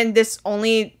 And this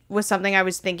only was something I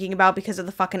was thinking about because of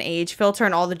the fucking age filter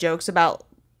and all the jokes about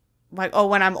like, oh,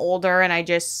 when I'm older and I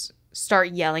just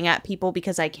start yelling at people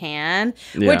because I can,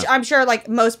 which I'm sure like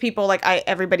most people, like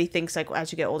everybody thinks like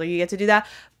as you get older you get to do that.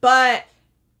 But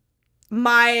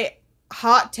my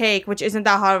hot take, which isn't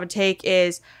that hot of a take,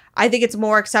 is I think it's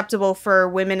more acceptable for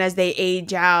women as they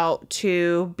age out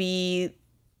to be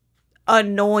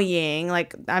annoying,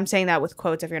 like I'm saying that with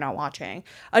quotes if you're not watching,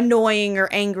 annoying or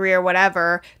angry or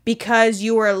whatever, because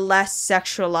you are less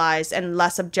sexualized and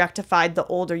less objectified the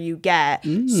older you get.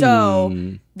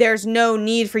 So there's no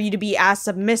need for you to be as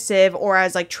submissive or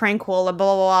as like tranquil and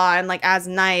blah blah blah and like as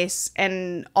nice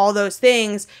and all those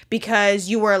things, because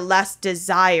you were less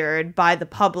desired by the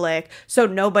public, so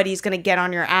nobody's gonna get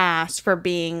on your ass for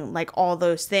being like all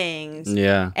those things.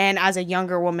 And as a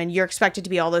younger woman you're expected to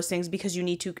be all those things because you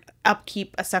need to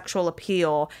upkeep a sexual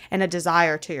appeal and a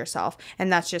desire to yourself.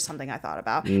 And that's just something I thought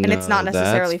about. And it's not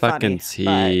necessarily funny,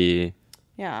 but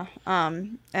yeah.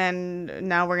 And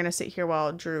now we're gonna sit here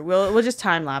while Drew, we'll just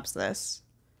time lapse this.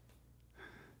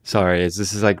 Sorry, this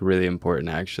is like really important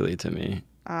actually to me.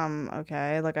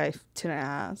 Okay, like I didn't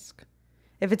ask.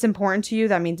 If it's important to you,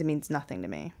 that means it means nothing to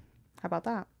me. How about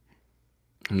that?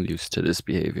 I'm used to this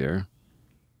behavior.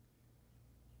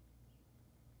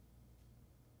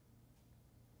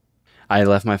 I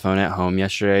left my phone at home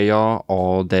yesterday, y'all,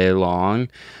 all day long.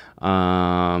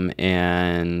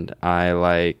 And I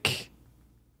like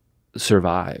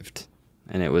survived,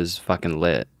 and it was fucking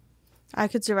lit. I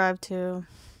could survive too.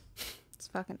 It's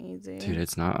fucking easy. Dude,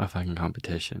 it's not a fucking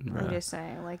competition, bro. I'm just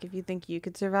saying, like, if you think you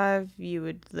could survive, you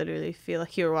would literally feel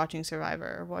like you were watching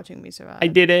Survivor, watching me survive. I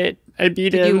did it. I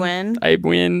beat him. Did you win? I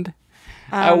win.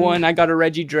 I won. I got a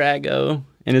Reggie Drago.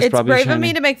 And it's probably brave shiny. of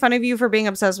me to make fun of you for being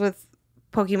obsessed with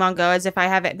Pokemon Go as if I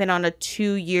haven't been on a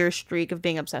 2-year streak of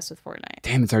being obsessed with Fortnite.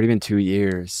 Damn, it's already been 2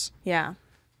 years. Yeah.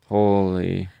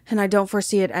 Holy. And I don't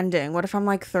foresee it ending. What if I'm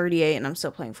like 38 and I'm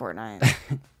still playing Fortnite?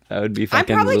 That would be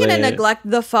fucking I'm probably lit. going to neglect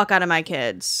the fuck out of my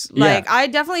kids. Like, I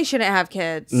definitely shouldn't have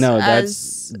kids. No,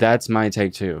 that's my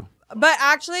take too. But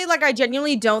actually, like, I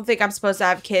genuinely don't think I'm supposed to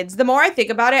have kids. The more I think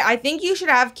about it, I think you should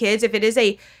have kids if it is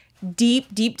a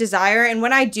deep, deep desire. And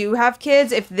when I do have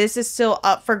kids, if this is still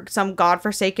up for some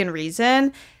godforsaken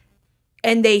reason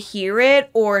and they hear it,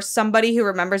 or somebody who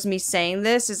remembers me saying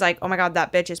this is like, oh my God,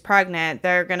 that bitch is pregnant,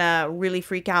 they're gonna really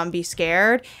freak out and be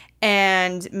scared.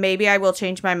 And maybe I will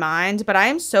change my mind. But I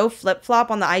am so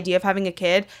flip-flop on the idea of having a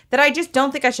kid that I just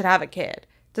don't think I should have a kid.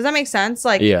 Does that make sense?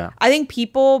 Like, yeah. I think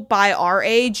people by our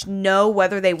age know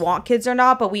whether they want kids or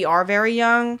not, but we are very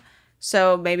young.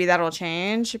 So maybe that'll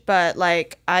change. But,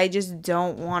 like, I just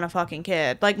don't want a fucking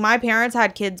kid. Like, my parents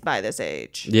had kids by this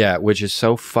age. Yeah, which is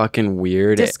so fucking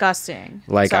weird. Disgusting.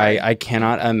 Like, I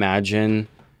cannot imagine...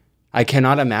 I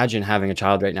cannot imagine having a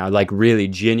child right now. Like, really,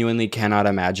 genuinely cannot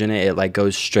imagine it. It, like,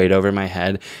 goes straight over my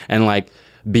head. And, like,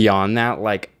 beyond that,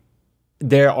 like,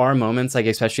 there are moments, like,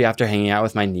 especially after hanging out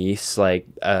with my niece, like,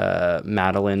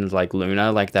 Madeline, like,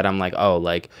 Luna, like, that I'm like, oh,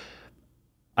 like,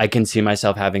 I can see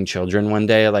myself having children one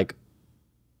day. Like,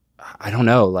 I don't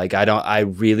know. Like, I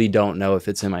really don't know if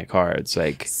it's in my cards.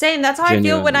 Like, same. That's how I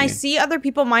feel when I see other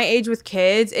people my age with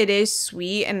kids. It is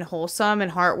sweet and wholesome and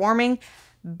heartwarming.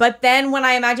 But then when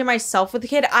I imagine myself with a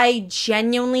kid, I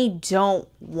genuinely don't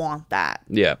want that.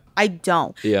 Yeah. I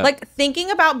don't. Yeah. Like, thinking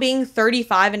about being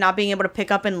 35 and not being able to pick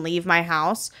up and leave my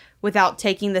house without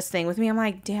taking this thing with me, I'm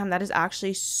like, damn, that is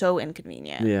actually so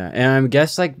inconvenient. Yeah. And I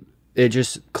guess, like, it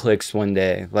just clicks one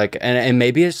day. Like, and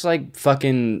maybe it's, like,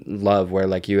 fucking love where,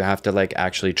 like, you have to, like,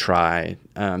 actually try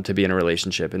to be in a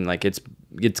relationship. And, like, it's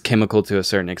chemical to a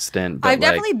certain extent. But, I've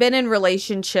definitely been in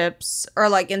relationships or,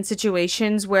 like, in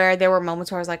situations where there were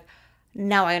moments where I was like,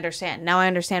 now I understand. Now I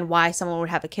understand why someone would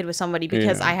have a kid with somebody,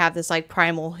 because I have this, like,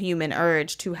 primal human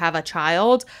urge to have a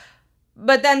child.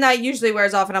 But then that usually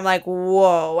wears off and I'm like,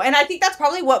 whoa. And I think that's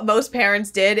probably what most parents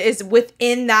did, is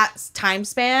within that time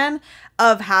span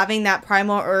of having that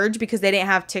primal urge, because they didn't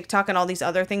have TikTok and all these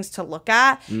other things to look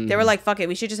at. They were like, fuck it,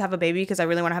 we should just have a baby because I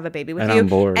really want to have a baby with you. I'm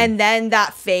bored. And then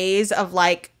that phase of,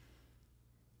 like,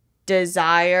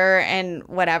 desire and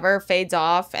whatever fades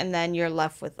off, and then you're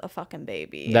left with a fucking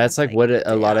baby. That's like what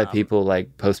a lot of people,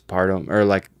 like, postpartum, or,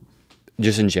 like,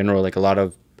 just in general, like, a lot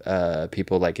of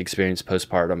people, like, experience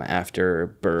postpartum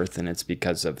after birth, and it's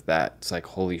because of that. It's like,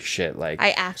 holy shit, like,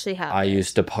 I actually have I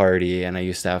used to party and I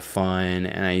used to have fun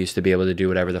and I used to be able to do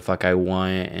whatever the fuck I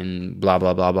want and blah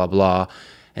blah blah blah blah,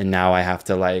 and now I have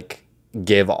to, like,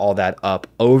 give all that up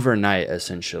overnight,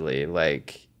 essentially.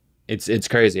 Like, it's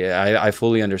crazy. I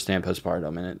fully understand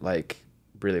postpartum, and it, like,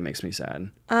 really makes me sad.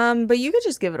 But you could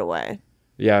just give it away.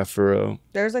 Yeah, for real.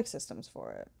 There's like systems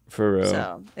for it. For real.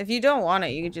 So if you don't want it,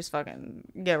 you can just fucking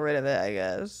get rid of it, I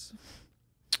guess.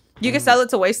 You can sell it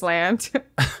to Wasteland.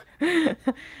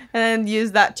 And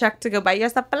use that check to go buy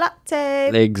yourself a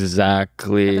latte.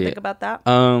 Exactly. Have to think about that.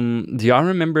 Do y'all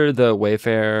remember the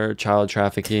Wayfair child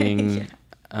trafficking?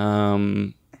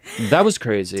 That was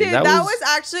crazy. Dude,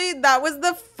 that was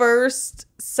the first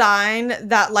sign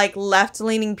that like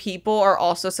left-leaning people are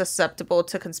also susceptible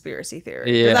to conspiracy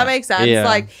theory. Yeah. Does that make sense? Yeah.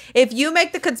 Like if you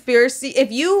make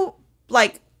if you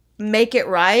like make it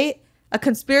right, a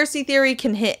conspiracy theory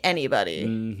can hit anybody.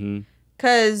 Mm-hmm.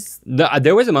 Because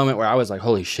there was a moment where I was like,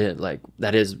 holy shit, like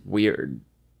that is weird.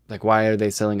 Like why are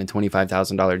they selling a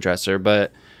 $25,000 dresser?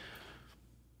 But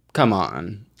come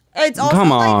on. It's also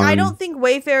like I don't think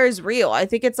Wayfair is real. I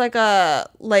think it's like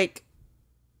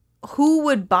who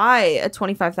would buy a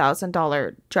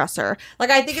 $25,000 dresser?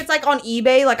 Like I think it's like on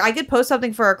eBay. Like I could post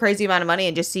something for a crazy amount of money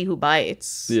and just see who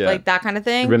bites. Yeah. Like that kind of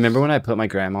thing. Remember when I put my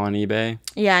grandma on eBay?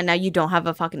 Yeah, now you don't have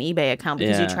a fucking eBay account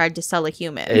because you tried to sell a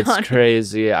human. It's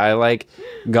crazy. I like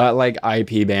got like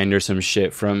IP banned or some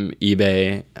shit from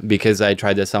eBay because I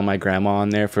tried to sell my grandma on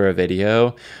there for a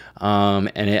video. And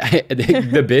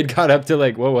the bid got up to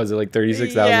like, what was it? Like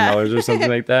 $36,000 or something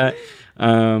like that.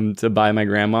 To buy my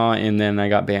grandma, and then I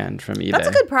got banned from eBay. That's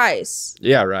a good price.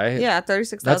 Yeah, right? Yeah,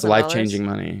 $36,000. That's life-changing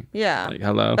money. Yeah. Like,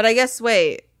 hello? But I guess,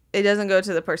 it doesn't go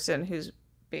to the person who's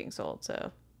being sold,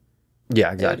 so...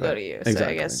 Yeah, exactly. It would go to you, exactly. So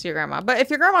I guess your grandma. But if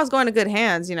your grandma's going to good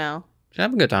hands, she'll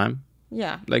have a good time.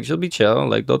 Yeah. Like, she'll be chill.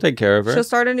 Like, they'll take care of her. She'll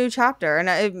start a new chapter, and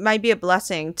it might be a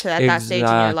blessing to, at that stage in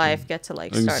your life, get to,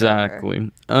 like, start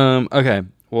Exactly. Over. Okay.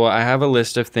 Well, I have a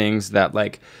list of things that,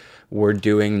 like... we're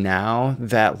doing now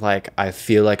that like I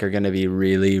feel like are going to be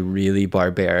really, really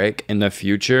barbaric in the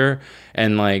future.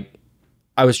 And like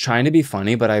I was trying to be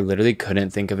funny, but I literally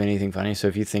couldn't think of anything funny. So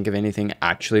if you think of anything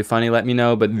actually funny, let me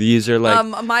know. But these are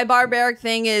like my barbaric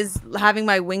thing is having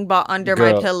my wing bot under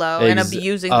my pillow and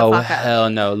abusing the fuck out. Oh hell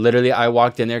no. Literally I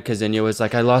walked in there because Enya was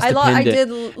like, I lost a pendant. I did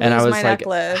lose and I was my like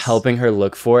necklace. helping her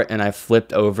look for it, and I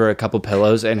flipped over a couple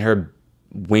pillows, and her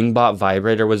Wingbot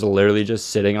vibrator was literally just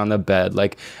sitting on the bed,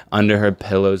 like under her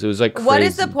pillows. It was like crazy. What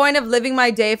is the point of living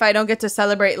my day if I don't get to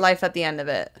celebrate life at the end of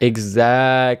it?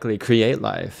 Exactly. Create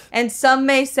life. And some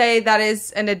may say that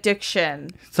is an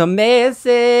addiction. Some may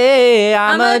say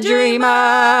I'm a dreamer.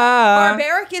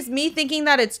 Barbaric is me thinking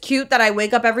that it's cute that I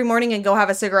wake up every morning and go have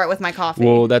a cigarette with my coffee.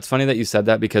 Well, that's funny that you said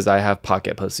that because I have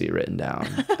pocket pussy written down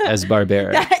as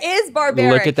barbaric. That is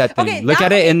barbaric. Look at that thing. Okay, Look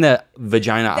at it in the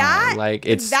vagina eye. Like,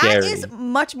 it's scary. That is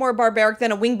much more barbaric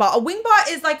than a wing bot. A wing bot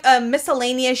is like a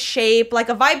miscellaneous shape. Like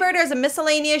a vibrator is a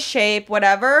miscellaneous shape,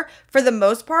 whatever, for the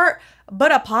most part.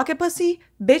 But a pocket pussy,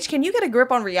 bitch, can you get a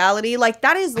grip on reality? Like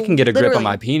that is. I can get a grip on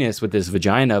my penis with this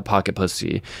vagina pocket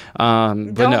pussy.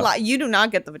 Don't lie. You do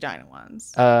not get the vagina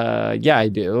ones. Yeah, I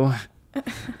do.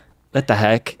 What the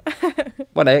heck?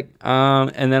 What heck?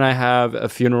 And then I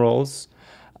have funerals.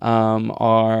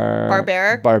 Are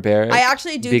barbaric. I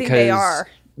actually do think they are.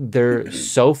 They're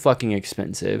so fucking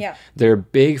expensive. Yeah. They're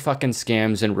big fucking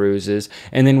scams and ruses.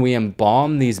 And then we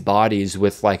embalm these bodies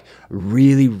with like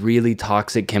really, really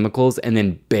toxic chemicals and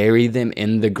then bury them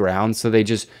in the ground so they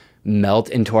just melt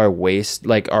into our waste,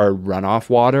 like our runoff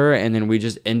water, and then we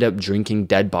just end up drinking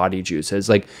dead body juices.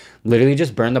 Like literally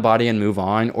just burn the body and move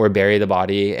on, or bury the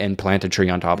body and plant a tree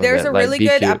on top of it. There's a really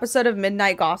good episode of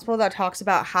Midnight Gospel that talks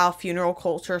about how funeral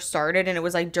culture started, and it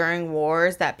was like during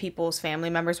wars that people's family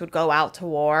members would go out to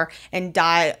war and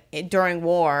die during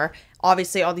war.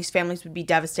 Obviously, all these families would be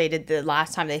devastated. The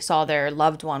last time they saw their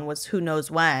loved one was who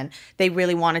knows when. They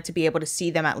really wanted to be able to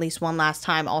see them at least one last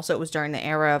time. Also, it was during the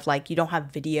era of like, you don't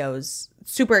have videos,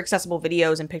 super accessible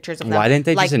videos and pictures of them. Why didn't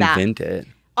they like just invent it?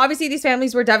 Obviously, these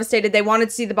families were devastated. They wanted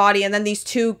to see the body. And then these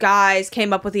two guys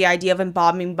came up with the idea of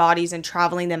embalming bodies and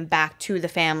traveling them back to the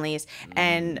families,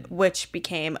 and which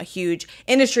became a huge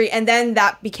industry. And then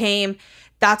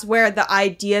that's where the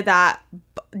idea that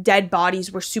dead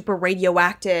bodies were super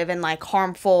radioactive and like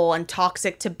harmful and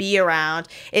toxic to be around,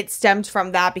 it stemmed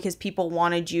from that because people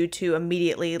wanted you to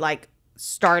immediately like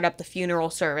start up the funeral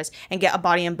service and get a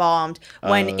body embalmed,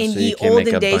 when in the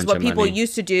olden days what people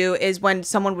used to do is when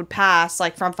someone would pass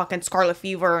like from fucking scarlet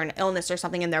fever or an illness or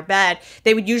something in their bed,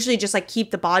 they would usually just like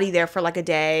keep the body there for like a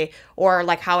day or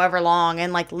like however long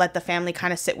and like let the family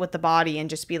kind of sit with the body and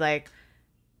just be like,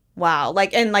 wow,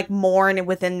 like, and like mourn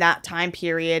within that time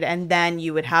period, and then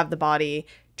you would have the body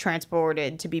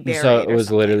transported to be buried. So it was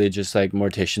literally just like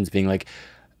morticians being like,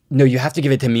 no, you have to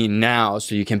give it to me now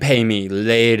so you can pay me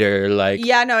later. Like,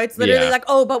 yeah, no, it's literally like,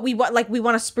 oh, but we want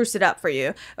to spruce it up for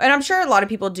you. And I'm sure a lot of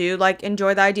people do like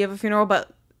enjoy the idea of a funeral,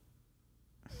 but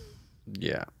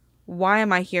yeah. Why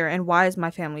am I here and why is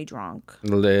my family drunk?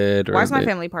 Literally. Why is my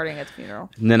family partying at the funeral?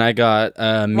 And then I got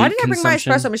meat Why did I bring my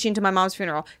consumption. espresso machine to my mom's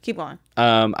funeral? Keep going.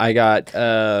 I got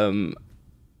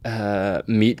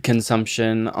meat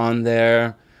consumption on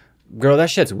there. Girl, that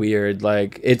shit's weird.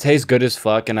 Like, it tastes good as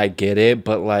fuck, and I get it,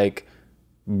 but like,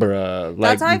 bruh,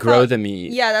 like, grow the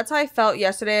meat. Yeah, that's how I felt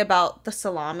yesterday about the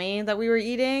salami that we were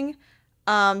eating.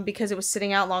 Because it was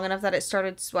sitting out long enough that it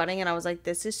started sweating, and I was like,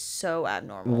 "This is so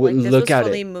abnormal. Like this was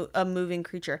fully a moving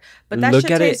creature." But that shit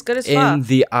tastes good as fuck. In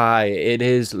the eye, it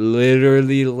is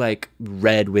literally like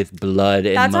red with blood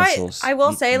and muscles. That's why I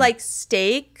will say, like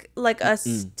steak, like a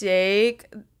steak.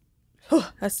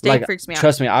 A steak like, freaks me out.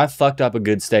 Trust me, I fucked up a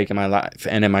good steak in my life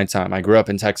and in my time. I grew up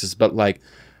in Texas, but like,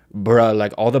 bruh,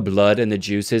 like all the blood and the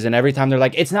juices, and every time they're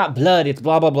like, it's not blood, it's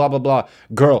blah blah blah blah blah.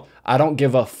 Girl, I don't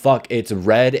give a fuck. It's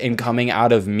red and coming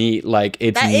out of meat. Like,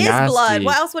 it's nasty. That is blood.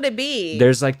 What else would it be?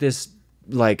 There's like this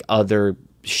like other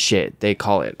shit they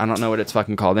call it. I don't know what it's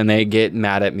fucking called, and they get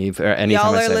mad at me for anytime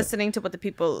y'all I are say listening to what the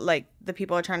people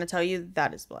are trying to tell you.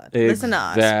 That is blood. Listen to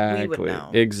us. We would know.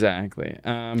 Exactly.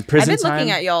 I've Prison been time. looking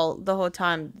at y'all the whole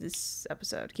time this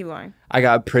episode. Keep going. I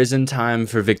got prison time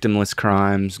for victimless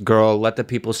crimes. Girl, let the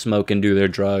people smoke and do their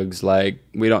drugs. Like,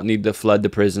 we don't need to flood the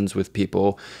prisons with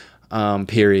people.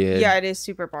 Period. Yeah, it is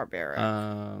super barbaric.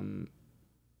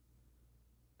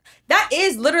 That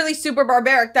is literally super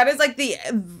barbaric. That is like the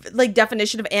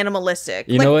definition of animalistic.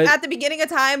 You know what? At the beginning of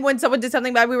time, when someone did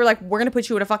something bad, we were like, "We're gonna put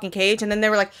you in a fucking cage," and then they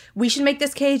were like, "We should make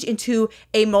this cage into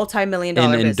a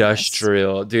multi-million-dollar business."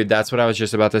 Industrial, dude. That's what I was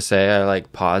just about to say. I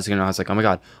like paused and I was like, "Oh my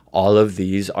god, all of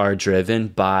these are driven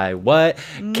by what?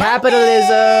 Money!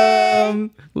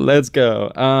 Capitalism." Let's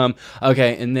go.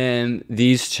 Okay, and then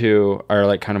these two are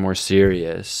like kind of more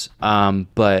serious.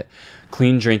 But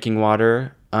clean drinking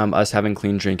water. Us having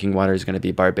clean drinking water is going to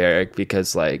be barbaric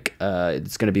because like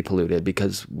it's going to be polluted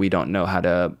because we don't know how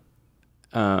to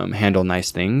handle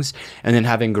nice things. And then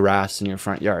having grass in your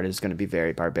front yard is going to be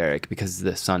very barbaric because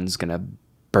the sun's going to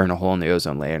burn a hole in the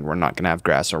ozone layer and we're not going to have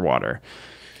grass or water.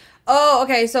 Oh,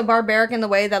 okay. So barbaric in the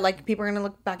way that like people are going to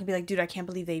look back and be like, "Dude, I can't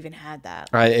believe they even had that."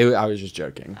 I was just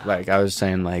joking. Like, I was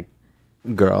saying, like,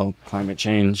 girl, climate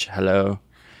change, hello.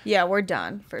 Yeah, we're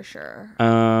done for sure.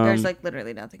 There's like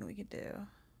literally nothing we could do.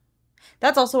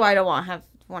 That's also why I don't want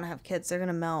to have kids. They're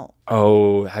gonna melt.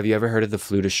 Oh, have you ever heard of the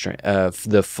flute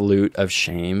of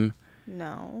shame?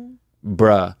 No.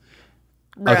 Bruh.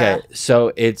 Okay,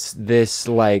 so it's this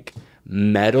like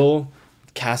metal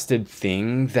casted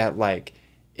thing that like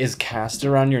is cast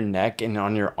around your neck and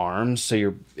on your arms.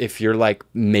 So if you're like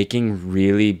making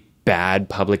really bad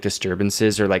public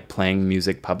disturbances or like playing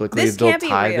music publicly,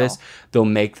 they'll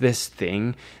make this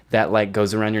thing that like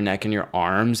goes around your neck and your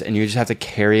arms, and you just have to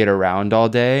carry it around all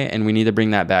day. And we need to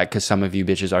bring that back because some of you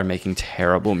bitches are making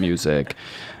terrible music.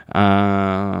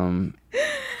 I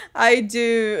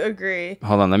do agree.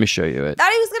 Hold on, let me show you it.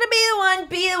 Thought he was gonna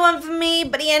be the one for me,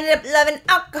 but he ended up loving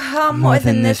alcohol more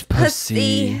than this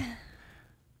pussy.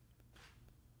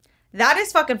 That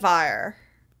is fucking fire.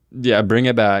 Yeah, bring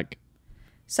it back.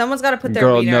 Someone's got to put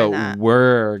their wiener in that.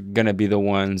 We're gonna be the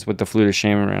ones with the flute of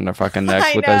shame around our fucking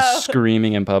necks with us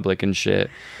screaming in public and shit.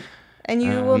 And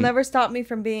you will never stop me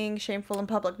from being shameful in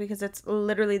public because it's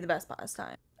literally the best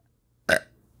pastime.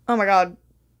 Oh my god.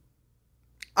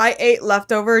 I ate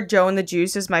leftover Joe and the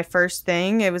Juice as my first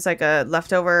thing. It was like a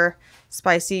leftover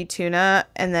spicy tuna,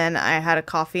 and then I had a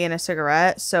coffee and a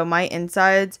cigarette. So my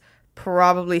insides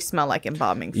probably smell like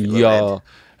embalming fluid. Yo,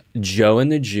 Joe and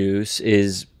the Juice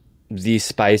is the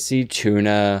spicy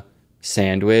tuna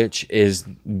sandwich is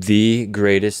the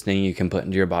greatest thing you can put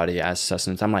into your body as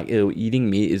sustenance. I'm like, ew, eating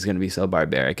meat is going to be so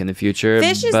barbaric in the future.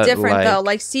 Fish is different though.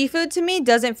 Like seafood to me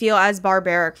doesn't feel as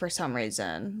barbaric for some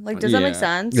reason. Like, does that make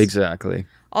sense? Exactly.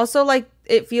 Also, like,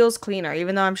 it feels cleaner,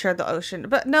 even though I'm sure the ocean...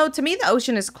 But no, to me, the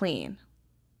ocean is clean.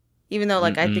 Even though,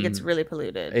 like, I think it's really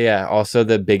polluted. Yeah, also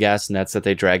the big-ass nets that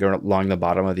they drag along the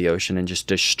bottom of the ocean and just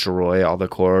destroy all the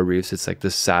coral reefs. It's, like,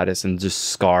 the saddest, and just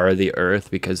scar the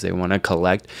earth because they want to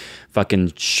collect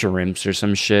fucking shrimps or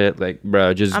some shit. Like,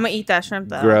 bro, just... I'm gonna eat that shrimp,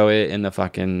 though. Grow it in the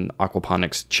fucking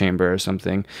aquaponics chamber or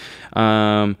something.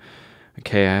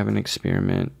 Okay, I have an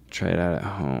experiment. Try it out at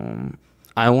home.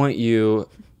 I want you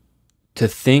to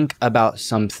think about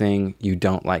something you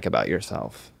don't like about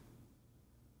yourself.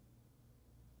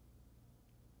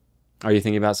 Are you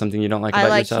thinking about something you don't like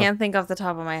about yourself? I can't think off the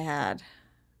top of my head.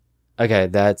 Okay,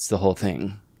 that's the whole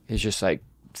thing. It's just like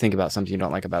think about something you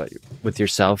don't like about it with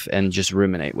yourself and just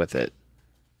ruminate with it.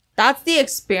 That's the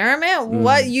experiment?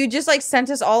 What? You just like sent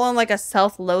us all on like a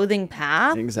self-loathing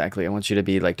path? Exactly. I want you to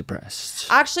be like depressed.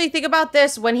 Actually, think about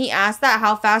this. When he asked that,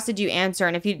 how fast did you answer?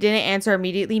 And if you didn't answer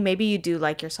immediately, maybe you do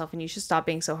like yourself and you should stop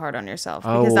being so hard on yourself.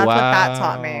 Because that's what that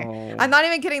taught me. I'm not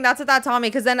even kidding. That's what that taught me.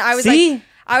 Because then I was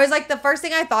like, the first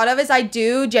thing I thought of is I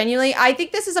do genuinely, I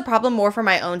think this is a problem more for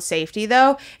my own safety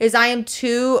though, is I am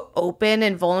too open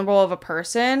and vulnerable of a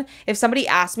person. If somebody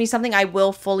asks me something, I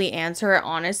will fully answer it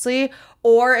honestly.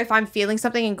 Or if I'm feeling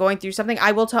something and going through something,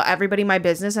 I will tell everybody my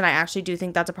business. And I actually do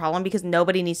think that's a problem because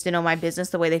nobody needs to know my business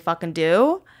the way they fucking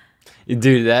do.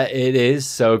 Dude, it is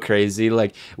so crazy.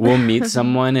 Like, we'll meet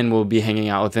someone and we'll be hanging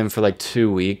out with them for like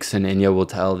 2 weeks, and Enya will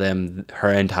tell them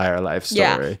her entire life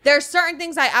story. Yeah, there's certain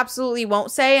things I absolutely won't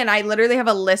say, and I literally have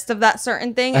a list of that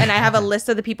certain thing, and I have a list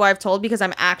of the people I've told because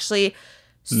I'm actually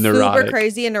super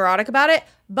crazy and neurotic about it.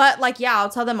 But like, yeah, I'll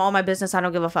tell them all my business. I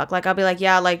don't give a fuck. Like, I'll be like,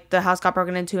 yeah, like the house got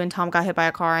broken into and Tom got hit by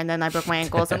a car and then I broke my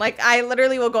ankles. And like, I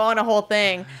literally will go on a whole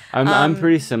thing. I'm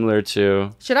pretty similar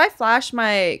too. Should I flash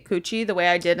my coochie the way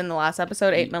I did in the last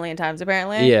episode 8 million times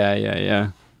apparently?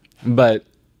 Yeah. But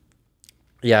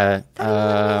yeah,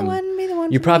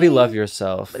 you probably love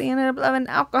yourself. But he ended up loving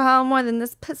alcohol more than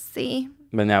this pussy.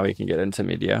 But now we can get into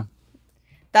media.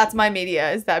 That's my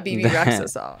media, is that BB Rexa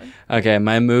song. Okay,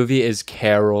 my movie is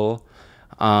Carol.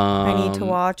 I need to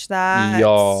watch that.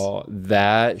 Y'all,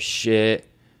 that shit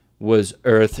was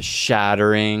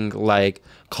earth-shattering. Like,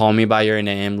 Call Me By Your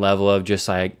Name level of just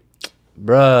like,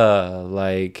 bruh,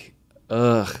 like,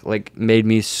 ugh, like, made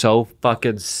me so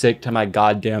fucking sick to my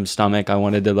goddamn stomach. I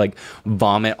wanted to, like,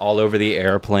 vomit all over the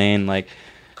airplane. Like,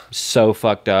 so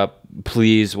fucked up.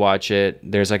 Please watch it.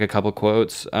 There's, like, a couple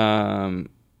quotes.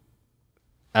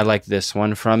 I like this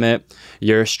one from it.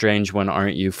 You're a strange one,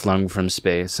 aren't you, flung from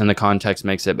space? And the context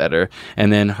makes it better.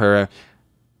 And then her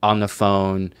on the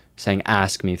phone saying,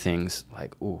 ask me things.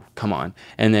 Like, ooh, come on.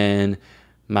 And then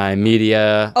my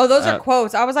media. Oh, those are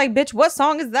quotes. I was like, bitch, what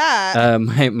song is that?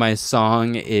 My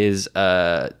song is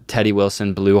Teddy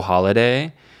Wilson, Blue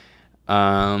Holiday.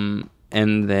 And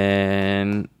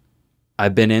then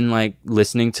I've been in like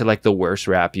listening to like the worst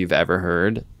rap you've ever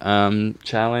heard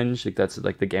challenge. Like that's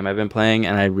like the game I've been playing,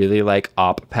 and I really like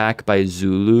Op Pack by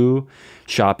Zulu,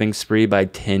 Shopping Spree by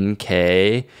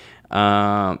 10K.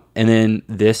 And then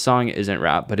this song isn't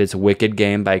rap, but it's Wicked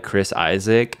Game by Chris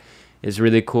Isaac. It's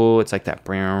really cool. It's like that.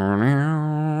 Oh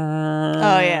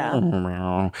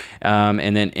yeah.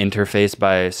 And then Interface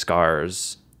by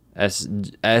Scars,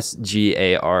 SGARZ.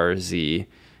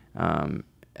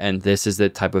 And this is the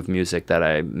type of music that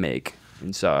I make.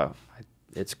 And so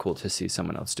it's cool to see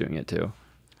someone else doing it too.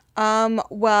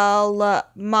 Well,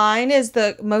 mine is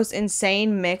the most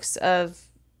insane mix of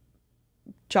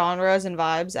genres and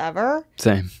vibes ever.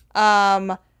 Same.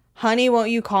 Honey, Won't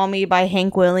You Call Me by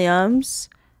Hank Williams.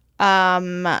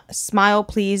 Smile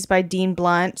Please by Dean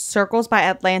Blunt. Circles by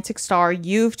Atlantic Star.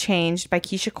 You've Changed by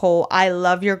Keisha Cole. I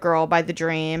Love Your Girl by The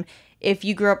Dream. If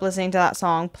you grew up listening to that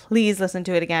song, please listen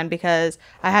to it again because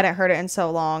I hadn't heard it in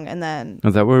so long. And then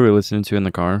is that what we were listening to in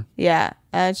the car? Yeah,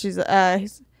 and she's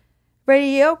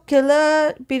radio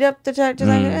killer, beat up the track just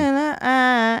like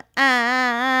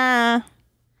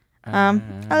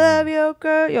I love your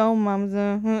girl, your mama's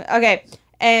okay.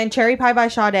 And Cherry Pie by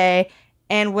Sade.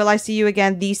 And Will I See You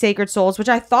Again, The Sacred Souls, which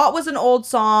I thought was an old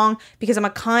song because I'm a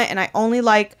cunt and I only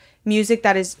like music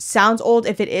that sounds old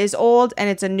if it is old and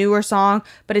it's a newer song,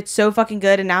 but it's so fucking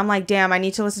good. And now I'm like, damn, I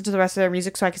need to listen to the rest of their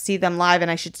music so I can see them live, and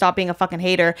I should stop being a fucking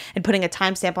hater and putting a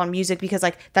timestamp on music because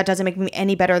like that doesn't make me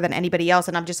any better than anybody else,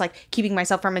 and I'm just like keeping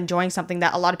myself from enjoying something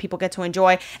that a lot of people get to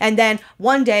enjoy. And then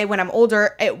one day when I'm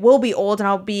older, it will be old and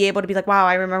I'll be able to be like, wow,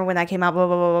 I remember when that came out, blah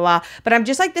blah blah blah blah. But I'm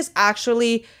just like this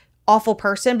actually awful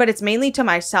person, but it's mainly to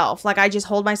myself. Like I just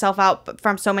hold myself out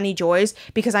from so many joys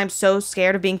because I'm so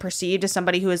scared of being perceived as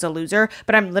somebody who is a loser,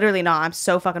 but I'm literally not. I'm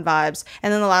so fucking vibes.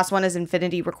 And then the last one is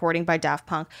Infinity Recording by Daft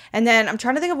Punk. And then I'm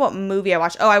trying to think of what movie I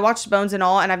watched. Oh, I watched Bones and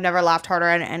All, and I've never laughed harder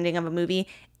at an ending of a movie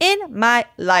in my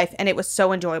life, and it was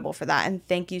so enjoyable for that, and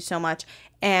thank you so much.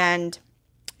 And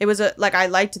it was like I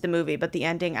liked the movie, but the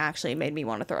ending actually made me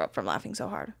want to throw up from laughing so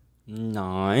hard.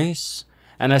 Nice.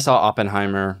 And I saw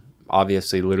Oppenheimer.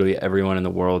 Obviously, literally everyone in the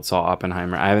world saw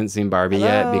Oppenheimer. I haven't seen Barbie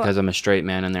yet because I'm a straight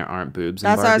man and there aren't boobs in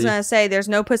Barbie. That's what I was going to say. There's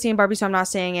no pussy in Barbie, so I'm not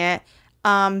seeing it.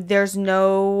 There's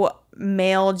no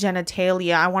male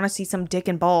genitalia. I want to see some dick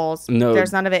and balls. No.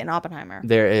 There's none of it in Oppenheimer.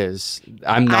 There is.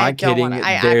 I'm not kidding.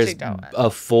 There's a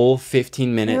full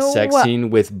 15-minute sex scene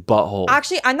with butthole.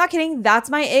 Actually, I'm not kidding. That's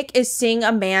my ick, is seeing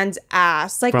a man's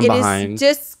ass. Like, from behind. Is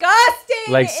disgusting.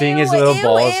 Like seeing his little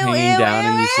balls hanging down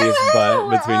and you see his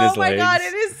butt between his legs. Oh my God,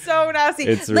 it is so nasty.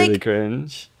 It's really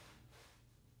cringe.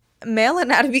 male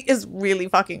anatomy is really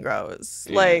fucking gross.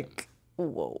 Yeah. Like,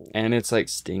 whoa. And it's like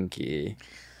stinky.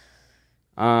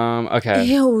 Okay.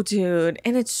 Ew, dude.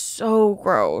 And it's so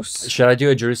gross. Should I do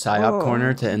a Drew Psyop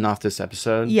corner to end off this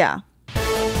episode? Yeah.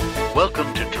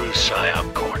 Welcome to Drew's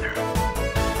Psyop Corner.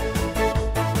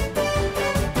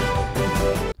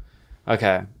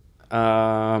 Okay.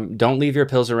 Don't leave your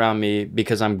pills around me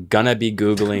because I'm gonna be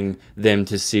Googling them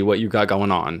to see what you got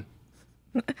going on.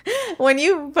 When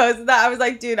you posted that, I was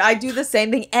like, dude, I do the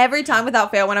same thing every time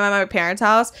without fail when I'm at my parents'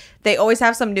 house. They always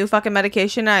have some new fucking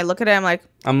medication, and I look at it, I'm like,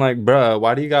 bruh,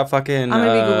 why do you got fucking I'm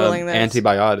gonna be Googling this.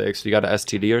 antibiotics? You got an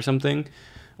STD or something?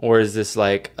 Or is this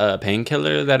like a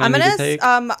painkiller that I need to take?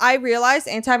 I realized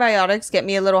antibiotics get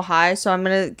me a little high, so I'm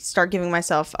gonna start giving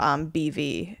myself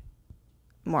BV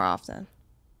more often.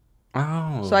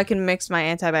 Oh. So I can mix my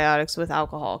antibiotics with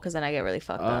alcohol, because then I get really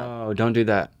fucked up. Oh, don't do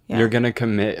that. Yeah. You're gonna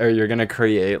you're gonna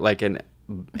create like an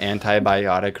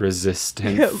antibiotic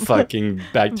resistant fucking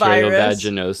bacterial Virus.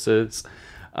 vaginosis.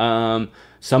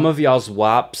 Some of y'all's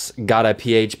wops got a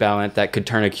pH balance that could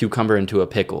turn a cucumber into a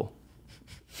pickle.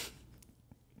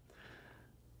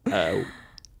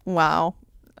 Wow.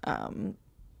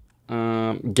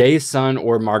 Gay son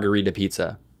or margarita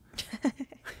pizza.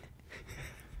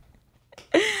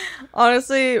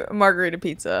 Honestly, margarita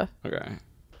pizza. Okay.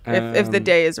 If the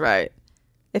day is right.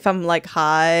 If I'm like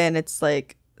high and it's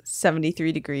like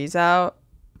 73 degrees out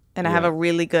and I have a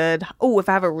really good, if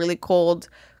I have a really cold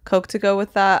Coke to go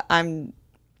with that, I'm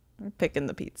picking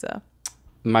the pizza.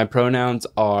 My pronouns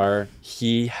are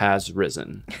he has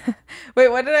risen. Wait,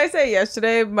 what did I say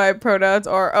yesterday? My pronouns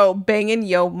are, banging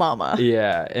yo mama.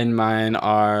 Yeah, and mine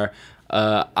are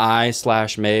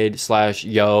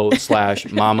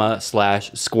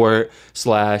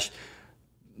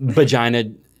I/maid/yo/mama/squirt/vagina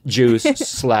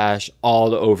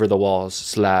juice/all over the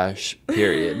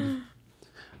walls/period.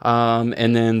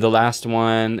 And then the last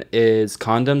one is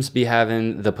condoms be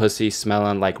having the pussy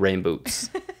smelling like rain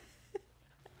boots.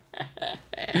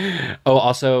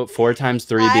 Also 4 times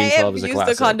 3 being 12 is a classic. I have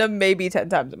used a condom maybe 10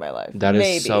 times in my life. That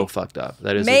is so fucked up.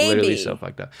 That is literally so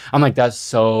fucked up. I'm like, that's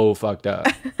so fucked up.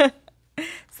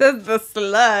 Says the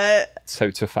slut.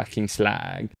 So to fucking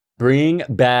slag. Bring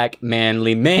back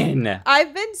manly men.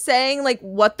 I've been saying like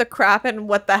what the crap and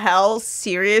what the hell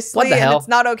seriously. What the hell? It's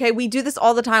not okay. We do this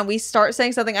all the time. We start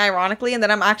saying something ironically and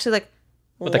then I'm actually like,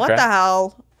 what the crap?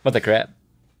 hell? What the crap?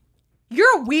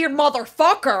 You're a weird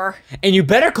motherfucker. And you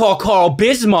better call Carl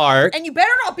Bismarck. And you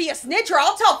better not be a snitcher.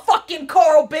 I'll tell fucking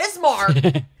Carl Bismarck.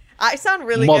 I sound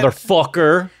really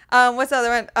motherfucker. good. What's the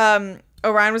other one?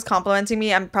 Orion was complimenting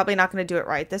me. I'm probably not going to do it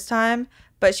right this time,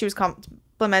 but she was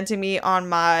complimenting me on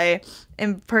my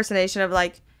impersonation of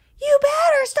like, you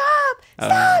better stop.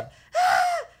 Stop.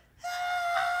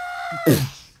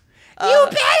 You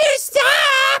better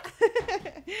stop.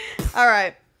 All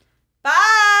right.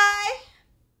 Bye.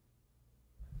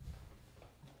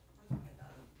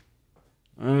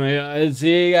 Oh my god,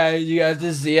 see guys, you got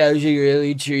to see how she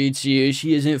really treats you.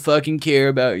 She doesn't fucking care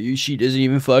about you. She doesn't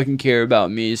even fucking care about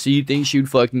me. So you think she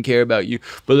would fucking care about you.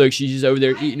 But look, she's just over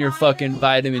there eating her fucking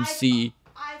vitamin C.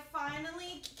 I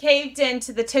finally caved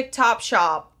into the TikTok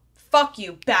shop. Fuck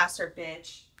you, bastard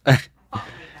bitch.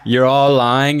 You're all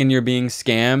lying and you're being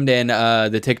scammed, and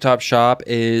the TikTok shop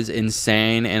is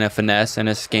insane and a finesse and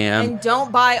a scam. And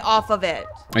don't buy off of it.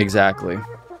 Exactly.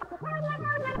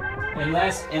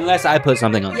 Unless I put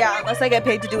something on. Yeah, unless I get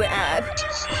paid to do an ad.